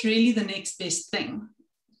is this really the next best thing?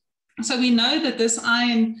 So we know that this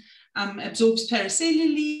iron absorbs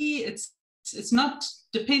paracellularly. It's not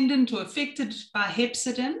dependent or affected by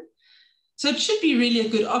hepcidin. So it should be really a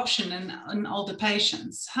good option in older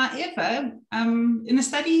patients. However, in a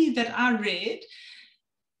study that I read,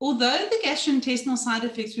 although the gastrointestinal side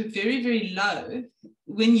effects were very, very low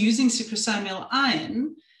when using sucrosomal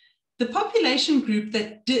iron, the population group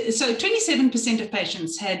that did, so 27% of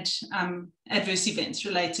patients had adverse events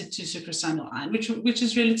related to sucrosomal iron, which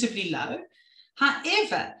is relatively low.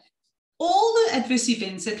 However, all the adverse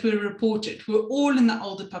events that were reported were all in the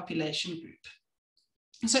older population group.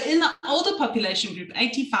 So in the older population group,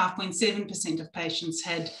 85.7% of patients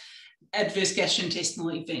had adverse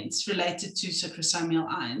gastrointestinal events related to sucrosomal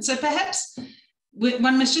iron. So perhaps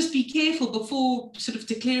one must just be careful before sort of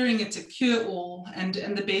declaring it a cure-all and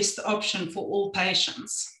the best option for all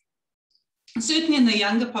patients. Certainly in the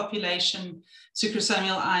younger population,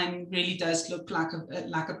 sucrosomal iron really does look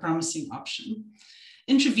like a promising option.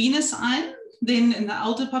 Intravenous iron, then in the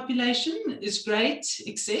older population, is great,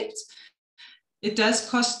 except it does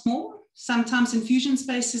cost more. Sometimes infusion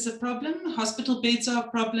space is a problem. Hospital beds are a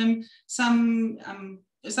problem. Some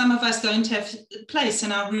of us don't have place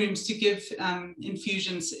in our rooms to give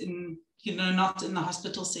infusions in, not in the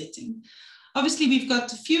hospital setting. Obviously, we've got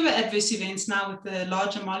fewer adverse events now with the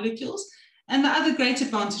larger molecules. And the other great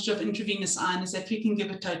advantage of intravenous iron is that we can give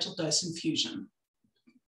a total dose infusion.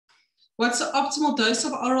 What's the optimal dose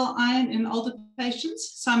of oral iron in older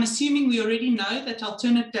patients? So I'm assuming we already know that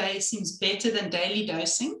alternate day seems better than daily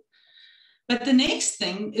dosing. But the next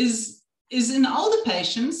thing is in older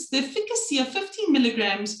patients, the efficacy of 15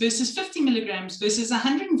 milligrams versus 50 milligrams versus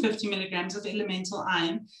 150 milligrams of elemental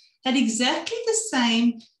iron had exactly the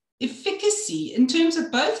same efficacy in terms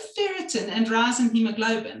of both ferritin and rise in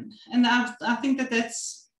hemoglobin. And I think that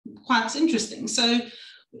that's quite interesting. So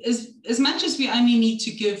as much as we only need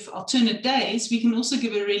to give alternate days, we can also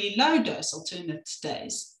give a really low dose alternate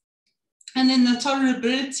days. And then the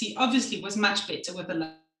tolerability obviously was much better with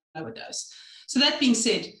a lower dose. So that being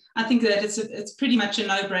said, I think that it's pretty much a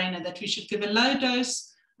no-brainer that we should give a low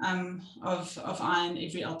dose of iron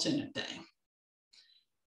every alternate day.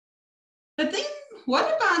 But then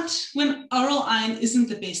what about when oral iron isn't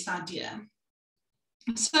the best idea?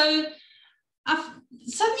 So I've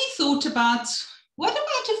suddenly thought about what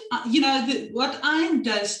about if, what iron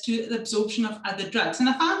does to the absorption of other drugs? And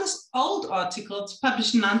I found this old article, it's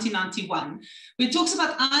published in 1991, where it talks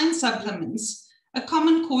about iron supplements, a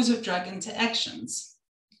common cause of drug interactions.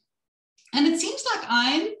 And it seems like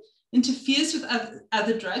iron interferes with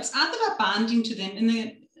other drugs, either by binding to them in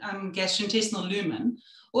the gastrointestinal lumen,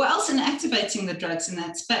 or else inactivating the drugs in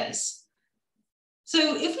that space.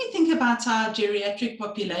 So if we think about our geriatric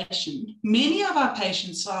population, many of our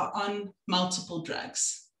patients are on multiple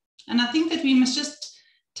drugs. And I think that we must just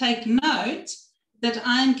take note that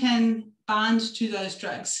iron can bind to those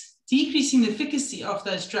drugs, decreasing the efficacy of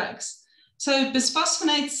those drugs. So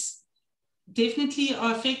bisphosphonates definitely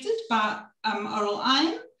are affected by oral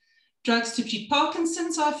iron. Drugs to treat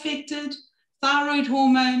Parkinson's are affected, thyroid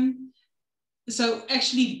hormone. So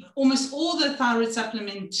actually almost all the thyroid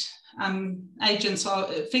supplement agents are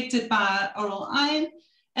affected by oral iron.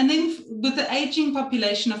 And then with the aging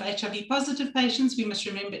population of HIV positive patients, we must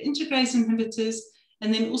remember integrase inhibitors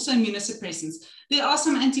and then also immunosuppressants. There are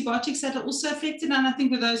some antibiotics that are also affected, and I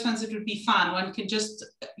think with those ones it would be fine. One can just,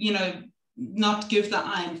 not give the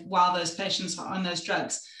iron while those patients are on those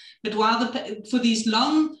drugs. But for these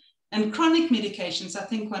long and chronic medications, I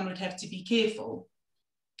think one would have to be careful.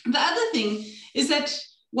 The other thing is that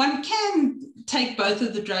one can take both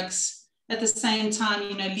of the drugs at the same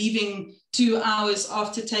time, leaving 2 hours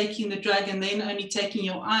after taking the drug and then only taking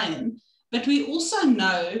your iron. But we also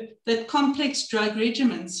know that complex drug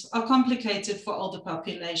regimens are complicated for older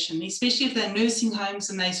population, especially if they're nursing homes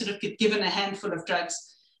and they sort of get given a handful of drugs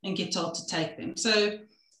and get told to take them. So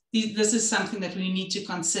this is something that we need to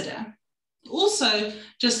consider. Also,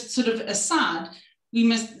 just sort of aside,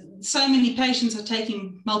 so many patients are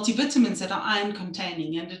taking multivitamins that are iron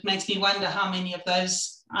containing, and it makes me wonder how many of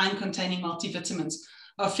those iron containing multivitamins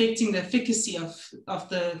are affecting the efficacy of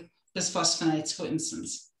the bisphosphonates, for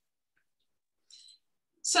instance.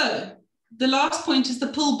 So the last point is the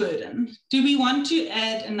pill burden. Do we want to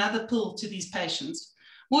add another pill to these patients?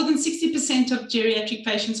 More than 60% of geriatric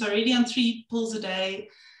patients are already on 3 pills a day.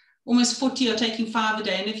 Almost 40 are taking 5 a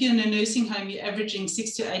day. And if you're in a nursing home, you're averaging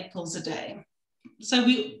 6 to 8 pills a day. So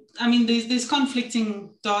there's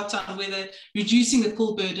conflicting data on whether reducing the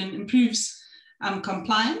pill burden improves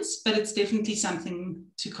compliance, but it's definitely something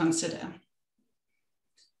to consider.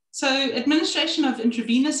 So administration of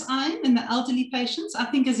intravenous iron in the elderly patients, I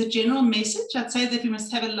think as a general message, I'd say that we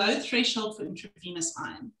must have a low threshold for intravenous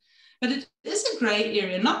iron. But it is a gray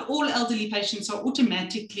area. Not all elderly patients are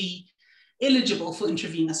automatically eligible for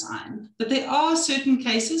intravenous iron, but there are certain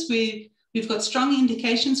cases where we've got strong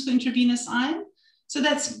indications for intravenous iron. So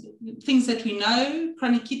that's things that we know: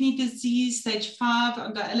 chronic kidney disease, stage 5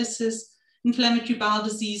 on dialysis, inflammatory bowel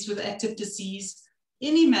disease with active disease,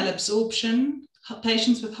 any malabsorption,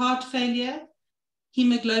 patients with heart failure,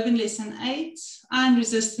 hemoglobin less than 8,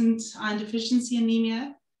 iron-resistant iron deficiency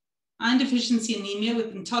anemia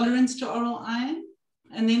with intolerance to oral iron,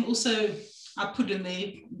 and then also I put in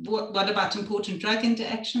there, what about important drug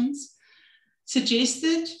interactions?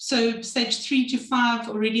 Suggested, so stage 3 to 5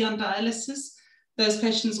 already on dialysis, those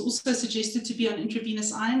patients also suggested to be on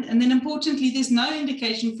intravenous iron. And then importantly, there's no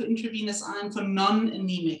indication for intravenous iron for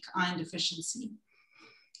non-anemic iron deficiency.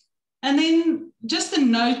 And then just a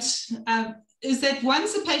note is that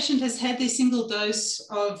once a patient has had their single dose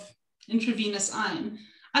of intravenous iron,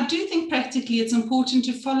 I do think practically it's important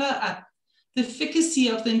to follow up the efficacy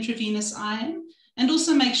of the intravenous iron and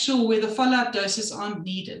also make sure where the follow-up doses aren't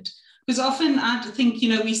needed. Because often I think,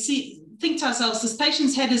 we think to ourselves, this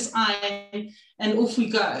patient's had his iron and off we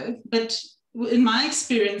go. But in my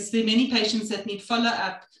experience, there are many patients that need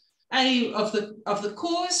follow-up, of the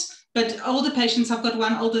cause, but older patients, I've got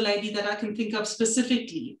one older lady that I can think of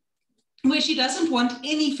specifically, where she doesn't want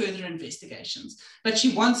any further investigations, but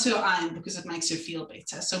she wants her iron because it makes her feel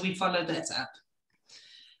better. So we follow that up.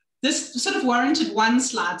 This sort of warranted one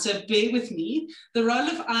slide, so bear with me. The role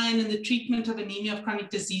of iron in the treatment of anemia of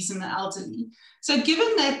chronic disease in the elderly. So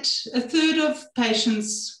given that a third of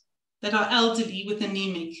patients that are elderly with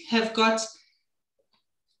anemic have got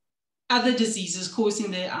other diseases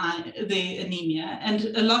causing their anemia,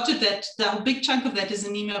 and a lot of that, a big chunk of that is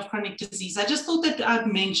anemia of chronic disease, I just thought that I'd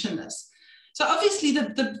mention this. So obviously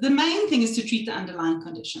the main thing is to treat the underlying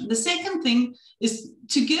condition. The second thing is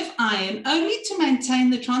to give iron only to maintain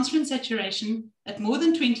the transferrin saturation at more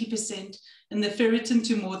than 20% and the ferritin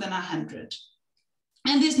to more than 100.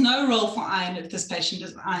 And there's no role for iron if this patient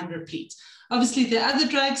is iron replete. Obviously there are other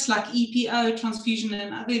drugs like EPO, transfusion,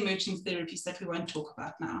 and other emerging therapies that we won't talk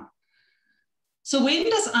about now. So when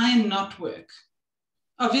does iron not work?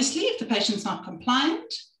 Obviously, if the patient's not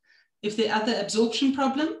compliant, if there are other absorption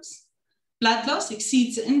problems, blood loss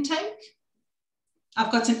exceeds the intake,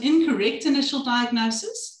 I've got an incorrect initial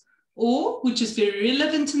diagnosis, or, which is very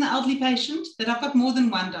relevant in the elderly patient, that I've got more than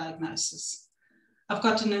one diagnosis. I've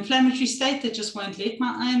got an inflammatory state that just won't let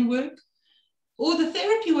my iron work, or the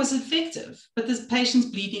therapy was effective, but the patient's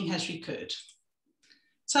bleeding has recurred.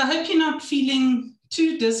 So I hope you're not feeling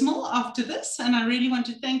too dismal after this, and I really want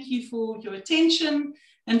to thank you for your attention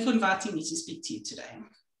and for inviting me to speak to you today.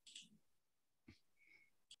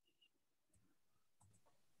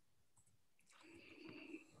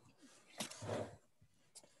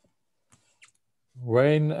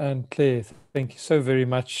 Wayne and Claire, thank you so very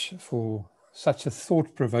much for such a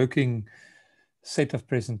thought-provoking set of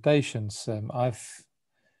presentations.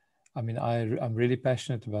 I'm really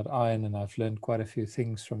passionate about iron, and I've learned quite a few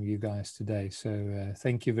things from you guys today. So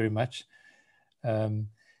thank you very much. Can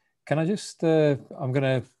I just, I'm going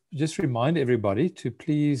to just remind everybody to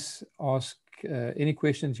please ask any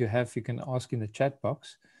questions you have, you can ask in the chat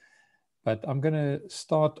box. But I'm going to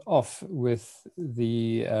start off with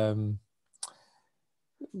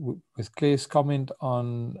with Claire's comment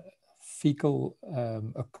on fecal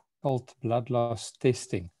occult blood loss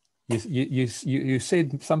testing. You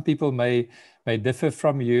said some people may differ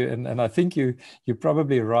from you, and I think you're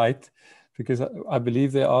probably right, because I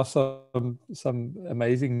believe there are some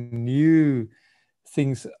amazing new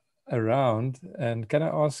things around. And can I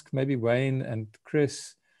ask maybe Wayne and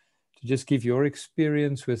Chris to just give your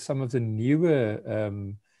experience with some of the newer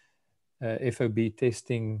FOB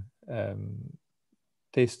testing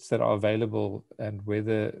tests that are available, and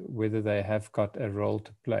whether they have got a role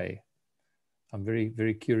to play? I'm very,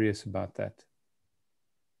 very curious about that.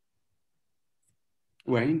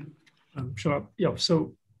 Wayne? Sure. Yeah.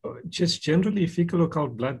 So just generally, fecal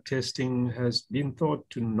occult blood testing has been thought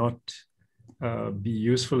to not be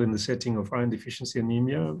useful in the setting of iron deficiency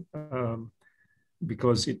anemia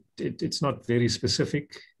because it's not very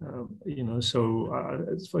specific, so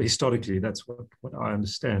historically, that's what I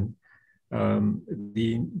understand.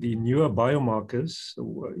 The newer biomarkers,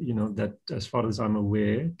 that as far as I'm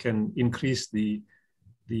aware, can increase the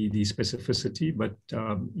specificity, but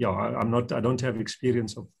I don't have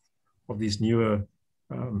experience of these newer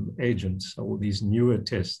agents or these newer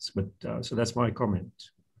tests, but so that's my comment.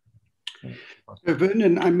 So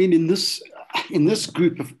Vernon, I mean, in this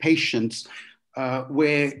group of patients,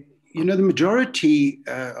 where, you know, the majority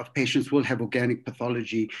of patients will have organic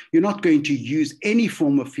pathology. You're not going to use any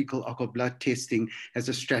form of fecal occult blood testing as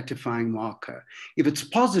a stratifying marker. If it's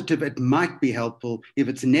positive, it might be helpful. If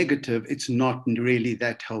it's negative, it's not really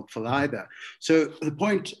that helpful either. So the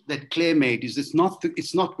point that Claire made is it's not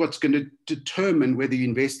what's going to determine whether you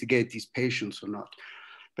investigate these patients or not.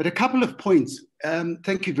 But a couple of points.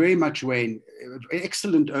 Thank you very much, Wayne.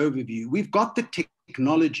 Excellent overview. We've got the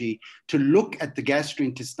technology to look at the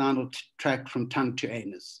gastrointestinal tract from tongue to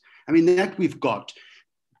anus. I mean, that we've got.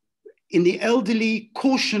 In the elderly,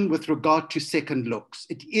 caution with regard to second looks.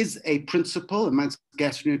 It is a principle amongst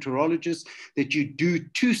gastroenterologists that you do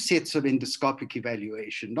 2 sets of endoscopic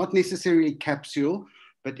evaluation, not necessarily capsule,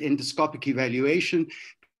 but endoscopic evaluation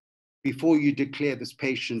before you declare this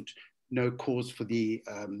patient no cause for the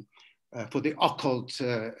occult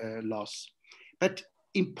loss. But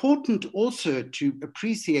important also to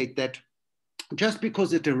appreciate that just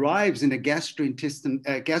because it arrives in a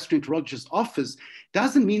gastroenterologist's office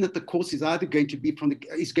doesn't mean that the cause is either going to be from the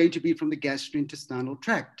gastrointestinal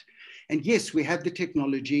tract. And yes, we have the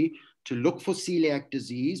technology to look for celiac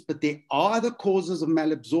disease, but there are other causes of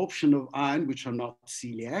malabsorption of iron which are not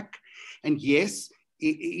celiac. And yes,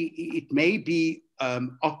 it may be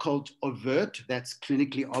occult overt, that's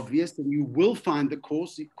clinically obvious, and you will find the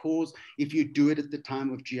cause if you do it at the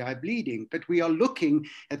time of GI bleeding. But we are looking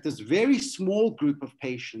at this very small group of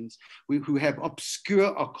patients who have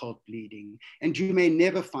obscure occult bleeding, and you may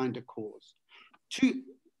never find a cause. Two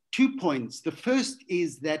points. The first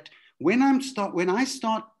is that when I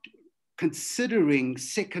start considering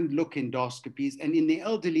second look endoscopies, and in the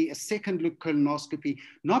elderly, a second look colonoscopy,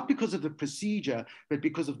 not because of the procedure, but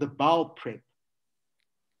because of the bowel prep.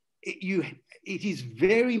 It is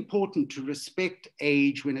very important to respect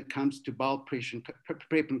age when it comes to bowel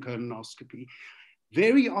prep and colonoscopy.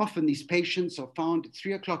 Very often these patients are found at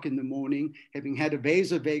 3 o'clock in the morning, having had a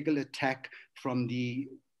vasovagal attack from the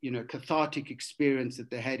cathartic experience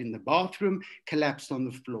that they had in the bathroom, collapsed on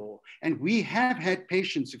the floor. And we have had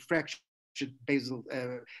patients who fractured basal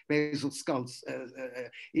skulls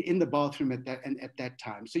in the bathroom at that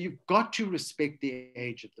time. So you've got to respect the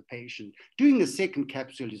age of the patient. Doing the second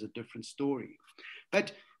capsule is a different story.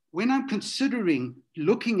 But when I'm considering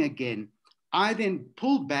looking again, I then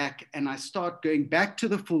pull back and I start going back to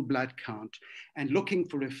the full blood count and looking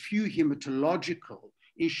for a few hematological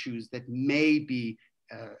issues that may be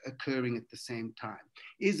occurring at the same time.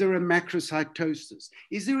 Is there a macrocytosis?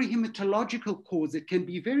 Is there a hematological cause that can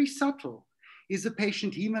be very subtle? Is the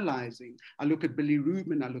patient hemolyzing? I look at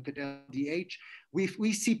bilirubin, I look at LDH.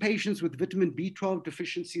 We see patients with vitamin B12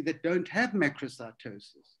 deficiency that don't have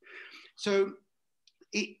macrocytosis. So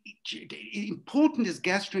important as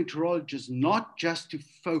gastroenterologists not just to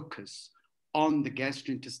focus on the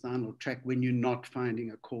gastrointestinal tract when you're not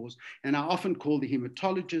finding a cause. And I often call the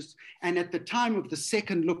hematologist. And at the time of the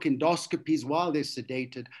second look endoscopies, while they're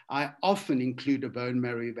sedated, I often include a bone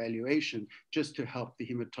marrow evaluation just to help the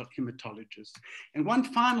hematologist. And one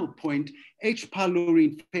final point, H.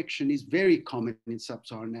 pylori infection is very common in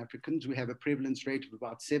sub-Saharan Africans. We have a prevalence rate of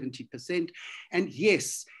about 70%. And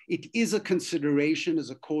yes, it is a consideration as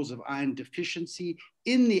a cause of iron deficiency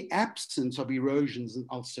in the absence of erosions and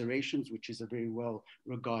ulcerations, which is a very well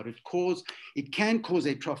regarded cause. It can cause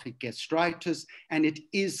atrophic gastritis, and it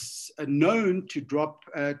is known to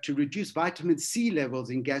reduce vitamin C levels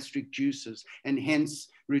in gastric juices, and hence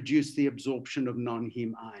reduce the absorption of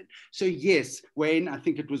non-heme iron. So yes, Wayne, I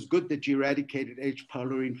think it was good that you eradicated H.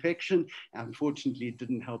 pylori infection. Unfortunately, it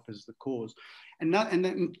didn't help as the cause. And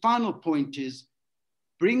the final point is,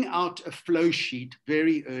 bring out a flow sheet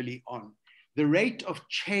very early on. The rate of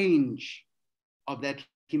change of that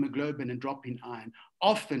hemoglobin and drop in iron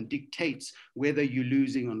often dictates whether you're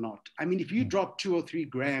losing or not. I mean, if you drop 2 or 3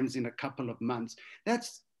 grams in a couple of months,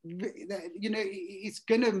 it's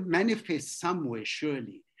going to manifest somewhere,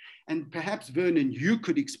 surely. And perhaps, Vernon, you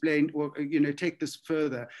could explain or, take this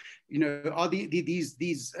further. Are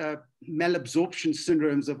these malabsorption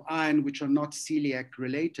syndromes of iron which are not celiac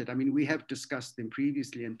related? I mean, we have discussed them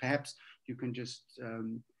previously, and perhaps you can just,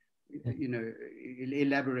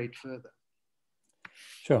 elaborate further.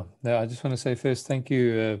 Sure. No, I just want to say first, thank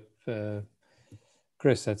you,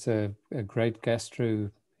 Chris. That's a great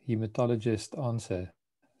gastrohematologist answer.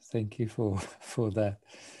 Thank you for that.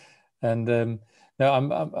 And no,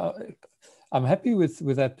 I'm happy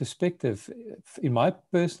with that perspective. In my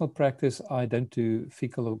personal practice, I don't do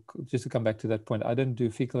fecal, just to come back to that point, I don't do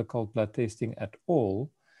fecal occult blood testing at all,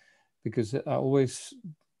 because I always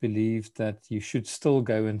believe that you should still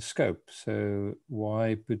go and scope. So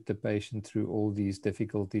why put the patient through all these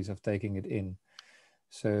difficulties of taking it in?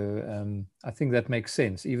 So I think that makes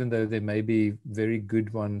sense. Even though there may be very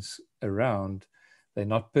good ones around, they're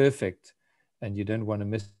not perfect, and you don't want to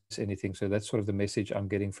miss anything. So that's sort of the message I'm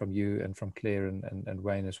getting from you and from Claire and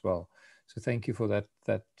Wayne as well. So thank you for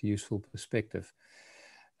that useful perspective.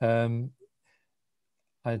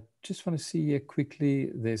 I just want to see here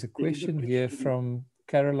quickly, there's a question here from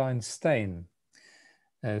Caroline Stein.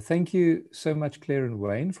 Thank you so much, Claire and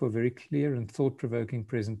Wayne, for a very clear and thought-provoking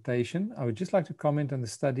presentation. I would just like to comment on the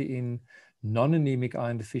study in non-anemic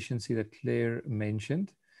iron deficiency that Claire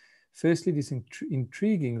mentioned. Firstly, it is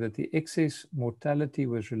intriguing that the excess mortality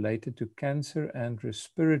was related to cancer and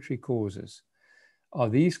respiratory causes. Are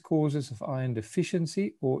these causes of iron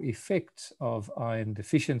deficiency or effects of iron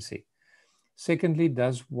deficiency? Secondly,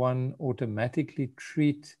 does one automatically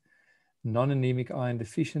treat non-anemic iron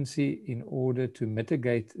deficiency in order to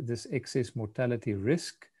mitigate this excess mortality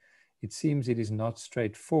risk? It seems it is not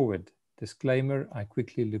straightforward. Disclaimer, I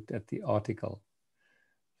quickly looked at the article.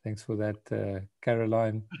 Thanks for that,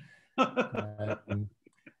 Caroline.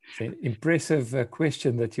 It's an impressive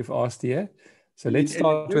question that you've asked here. So let's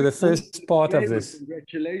start with the first part of this.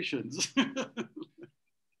 Congratulations.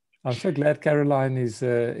 I'm so glad Caroline is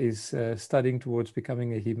studying towards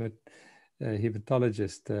becoming a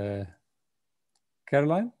hematologist.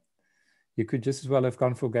 Caroline, you could just as well have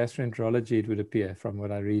gone for gastroenterology, it would appear, from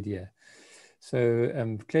what I read here.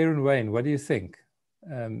 So Claire and Wayne, what do you think?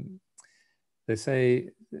 They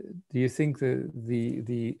say, do you think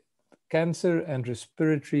the cancer and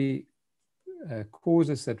respiratory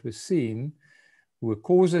causes that were seen were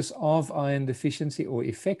causes of iron deficiency or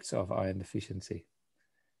effects of iron deficiency?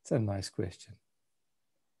 It's a nice question.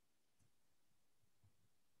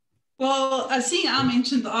 Well, seeing I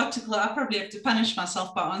mentioned the article, I probably have to punish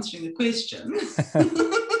myself by answering the question.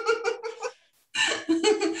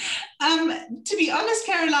 To be honest,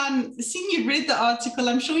 Caroline, seeing you've read the article,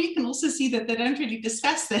 I'm sure you can also see that they don't really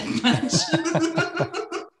discuss that much.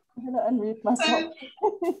 I'm going to unmute myself.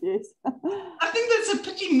 So, yes. I think that's a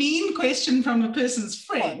pretty mean question from a person's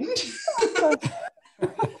friend.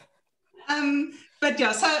 But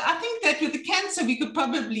yeah, so I think that with the cancer, we could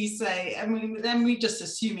probably say, I mean, then we're just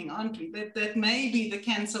assuming, aren't we, that maybe the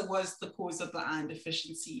cancer was the cause of the iron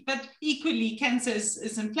deficiency. But equally, cancer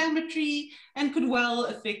is inflammatory and could well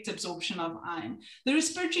affect absorption of iron. The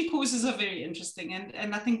respiratory causes are very interesting,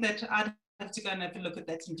 and I think that I'd have to go and have a look at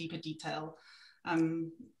that in deeper detail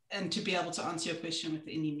and to be able to answer your question with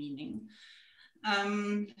any meaning.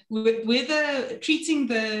 Whether treating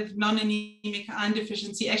the non-anemic iron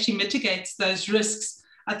deficiency actually mitigates those risks,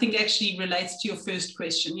 I think actually relates to your first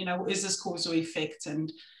question, you know, is this cause or effect?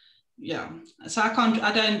 And yeah, so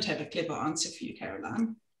I don't have a clever answer for you,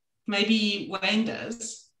 Caroline. Maybe Wayne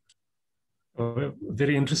does. Oh,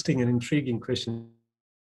 very interesting and intriguing question.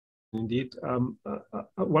 Indeed,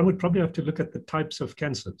 one would probably have to look at the types of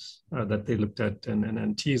cancers that they looked at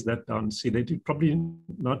and tease that down. See, they did probably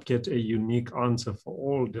not get a unique answer for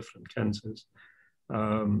all different cancers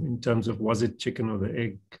in terms of was it chicken or the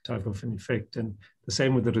egg type of an effect, and the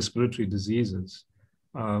same with the respiratory diseases.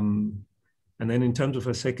 And then in terms of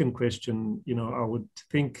a second question, you know, I would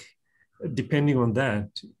think depending on that,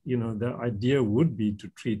 you know, the idea would be to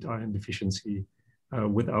treat iron deficiency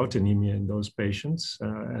without anemia in those patients,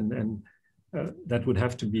 and that would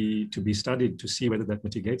have to be studied to see whether that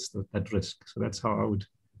mitigates that risk. So that's how I would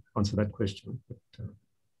answer that question. But,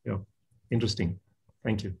 yeah, interesting.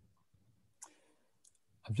 Thank you.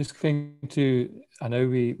 I'm just going to, I know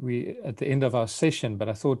we at the end of our session, but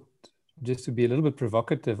I thought just to be a little bit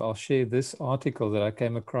provocative, I'll share this article that I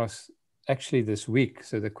came across actually this week.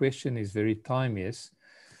 So the question is very timeless.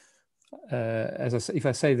 If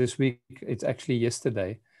I say this week, it's actually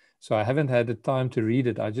yesterday. So I haven't had the time to read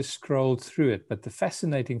it. I just scrolled through it. But the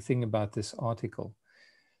fascinating thing about this article,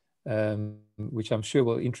 which I'm sure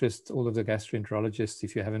will interest all of the gastroenterologists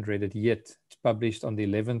if you haven't read it yet, it's published on the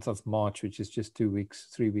 11th of March, which is just 3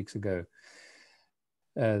 weeks ago.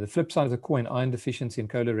 The flip side of the coin, iron deficiency in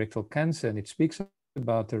colorectal cancer, and it speaks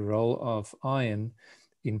about the role of iron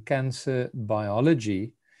in cancer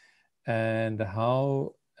biology and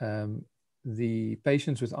how the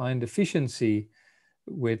patients with iron deficiency,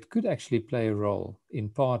 where it could actually play a role in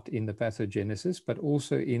part in the pathogenesis, but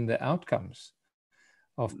also in the outcomes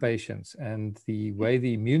of patients and the way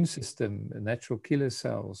the immune system, the natural killer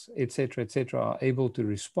cells, et cetera, are able to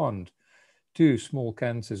respond to small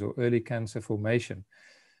cancers or early cancer formation.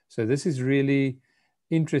 So this is really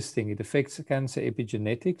interesting. It affects cancer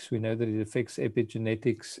epigenetics. We know that it affects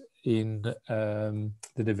epigenetics in the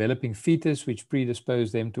developing fetus, which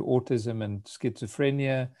predispose them to autism and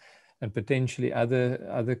schizophrenia and potentially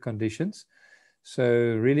other conditions. So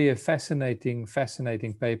really a fascinating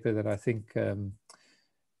paper that I think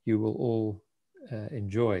you will all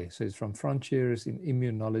enjoy. So it's from Frontiers in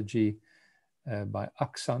Immunology by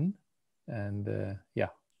Aksan. And yeah,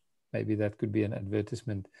 maybe that could be an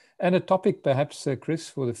advertisement and a topic perhaps, Chris,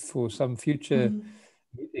 for some future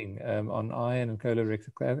meeting on iron and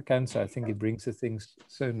colorectal cancer. I think it brings the things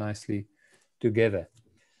so nicely together.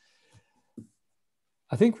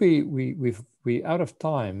 I think we're out of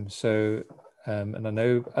time. So, and I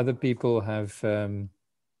know other people have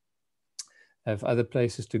other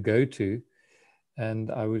places to go to.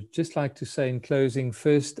 And I would just like to say in closing,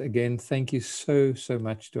 first, again, thank you so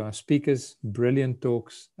much to our speakers. Brilliant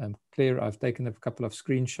talks. Claire, I've taken a couple of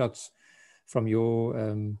screenshots from your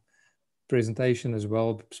presentation as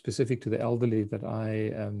well, specific to the elderly, that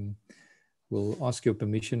I will ask your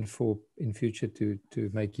permission for in future to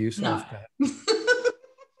make use of that.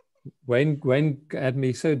 Wayne had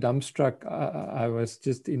me so dumbstruck. I was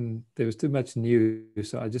just there was too much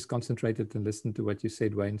news. So I just concentrated and listened to what you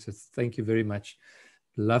said, Wayne. So thank you very much.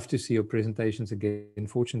 Love to see your presentations again.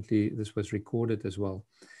 Fortunately, this was recorded as well.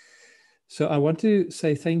 So I want to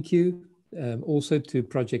say thank you also to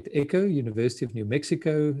Project ECHO, University of New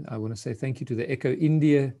Mexico. I want to say thank you to the ECHO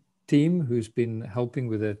India team who's been helping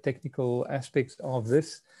with the technical aspects of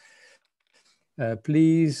this.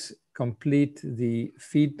 Please complete the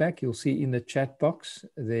feedback. You'll see in the chat box,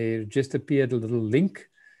 there just appeared a little link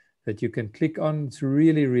that you can click on. It's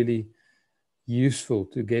really useful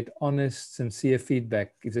to get honest, sincere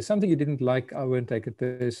feedback. If there's something you didn't like, I won't take it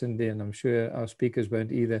personally, and I'm sure our speakers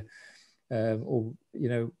won't either. Or, you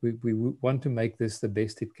know, we want to make this the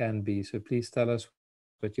best it can be. So please tell us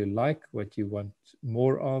what you like, what you want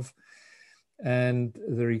more of. And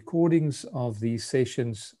the recordings of these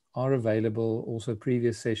sessions are available, also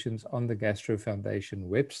previous sessions, on the Gastro Foundation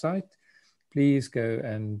website. Please go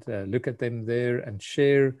and look at them there and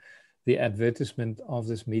share the advertisement of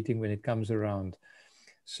this meeting when it comes around.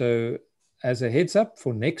 So as a heads up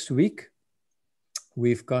for next week,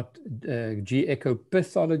 we've got a G-Echo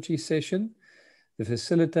pathology session. The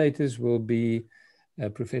facilitators will be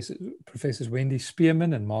Professors Wendy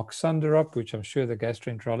Spearman and Mark Sunderop, which I'm sure the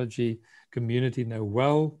gastroenterology community know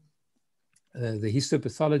well. The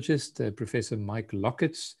histopathologist, Professor Mike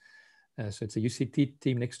Locketts. So it's a UCT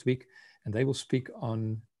team next week, and they will speak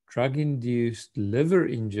on drug-induced liver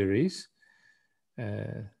injuries.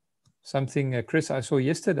 Something, Chris, I saw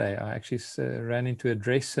yesterday. I actually ran into a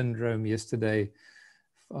DRESS syndrome yesterday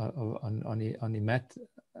on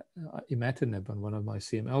imatinib on one of my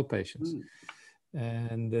CML patients.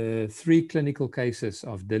 And 3 clinical cases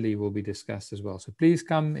of DILI will be discussed as well. So please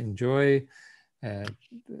come, enjoy,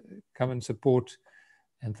 come and support.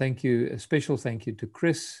 And thank you, a special thank you to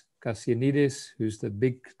Chris Kassianides, who's the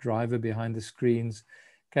big driver behind the screens,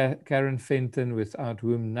 Karen Fenton, without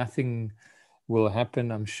whom nothing will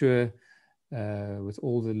happen, I'm sure, with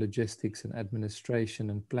all the logistics and administration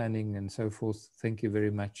and planning and so forth. Thank you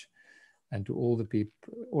very much. And to all the people,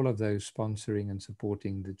 all of those sponsoring and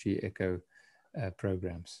supporting the G-Echo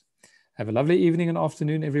programs. Have a lovely evening and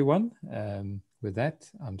afternoon, everyone. With that,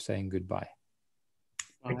 I'm saying goodbye.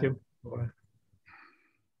 Thank you. Bye.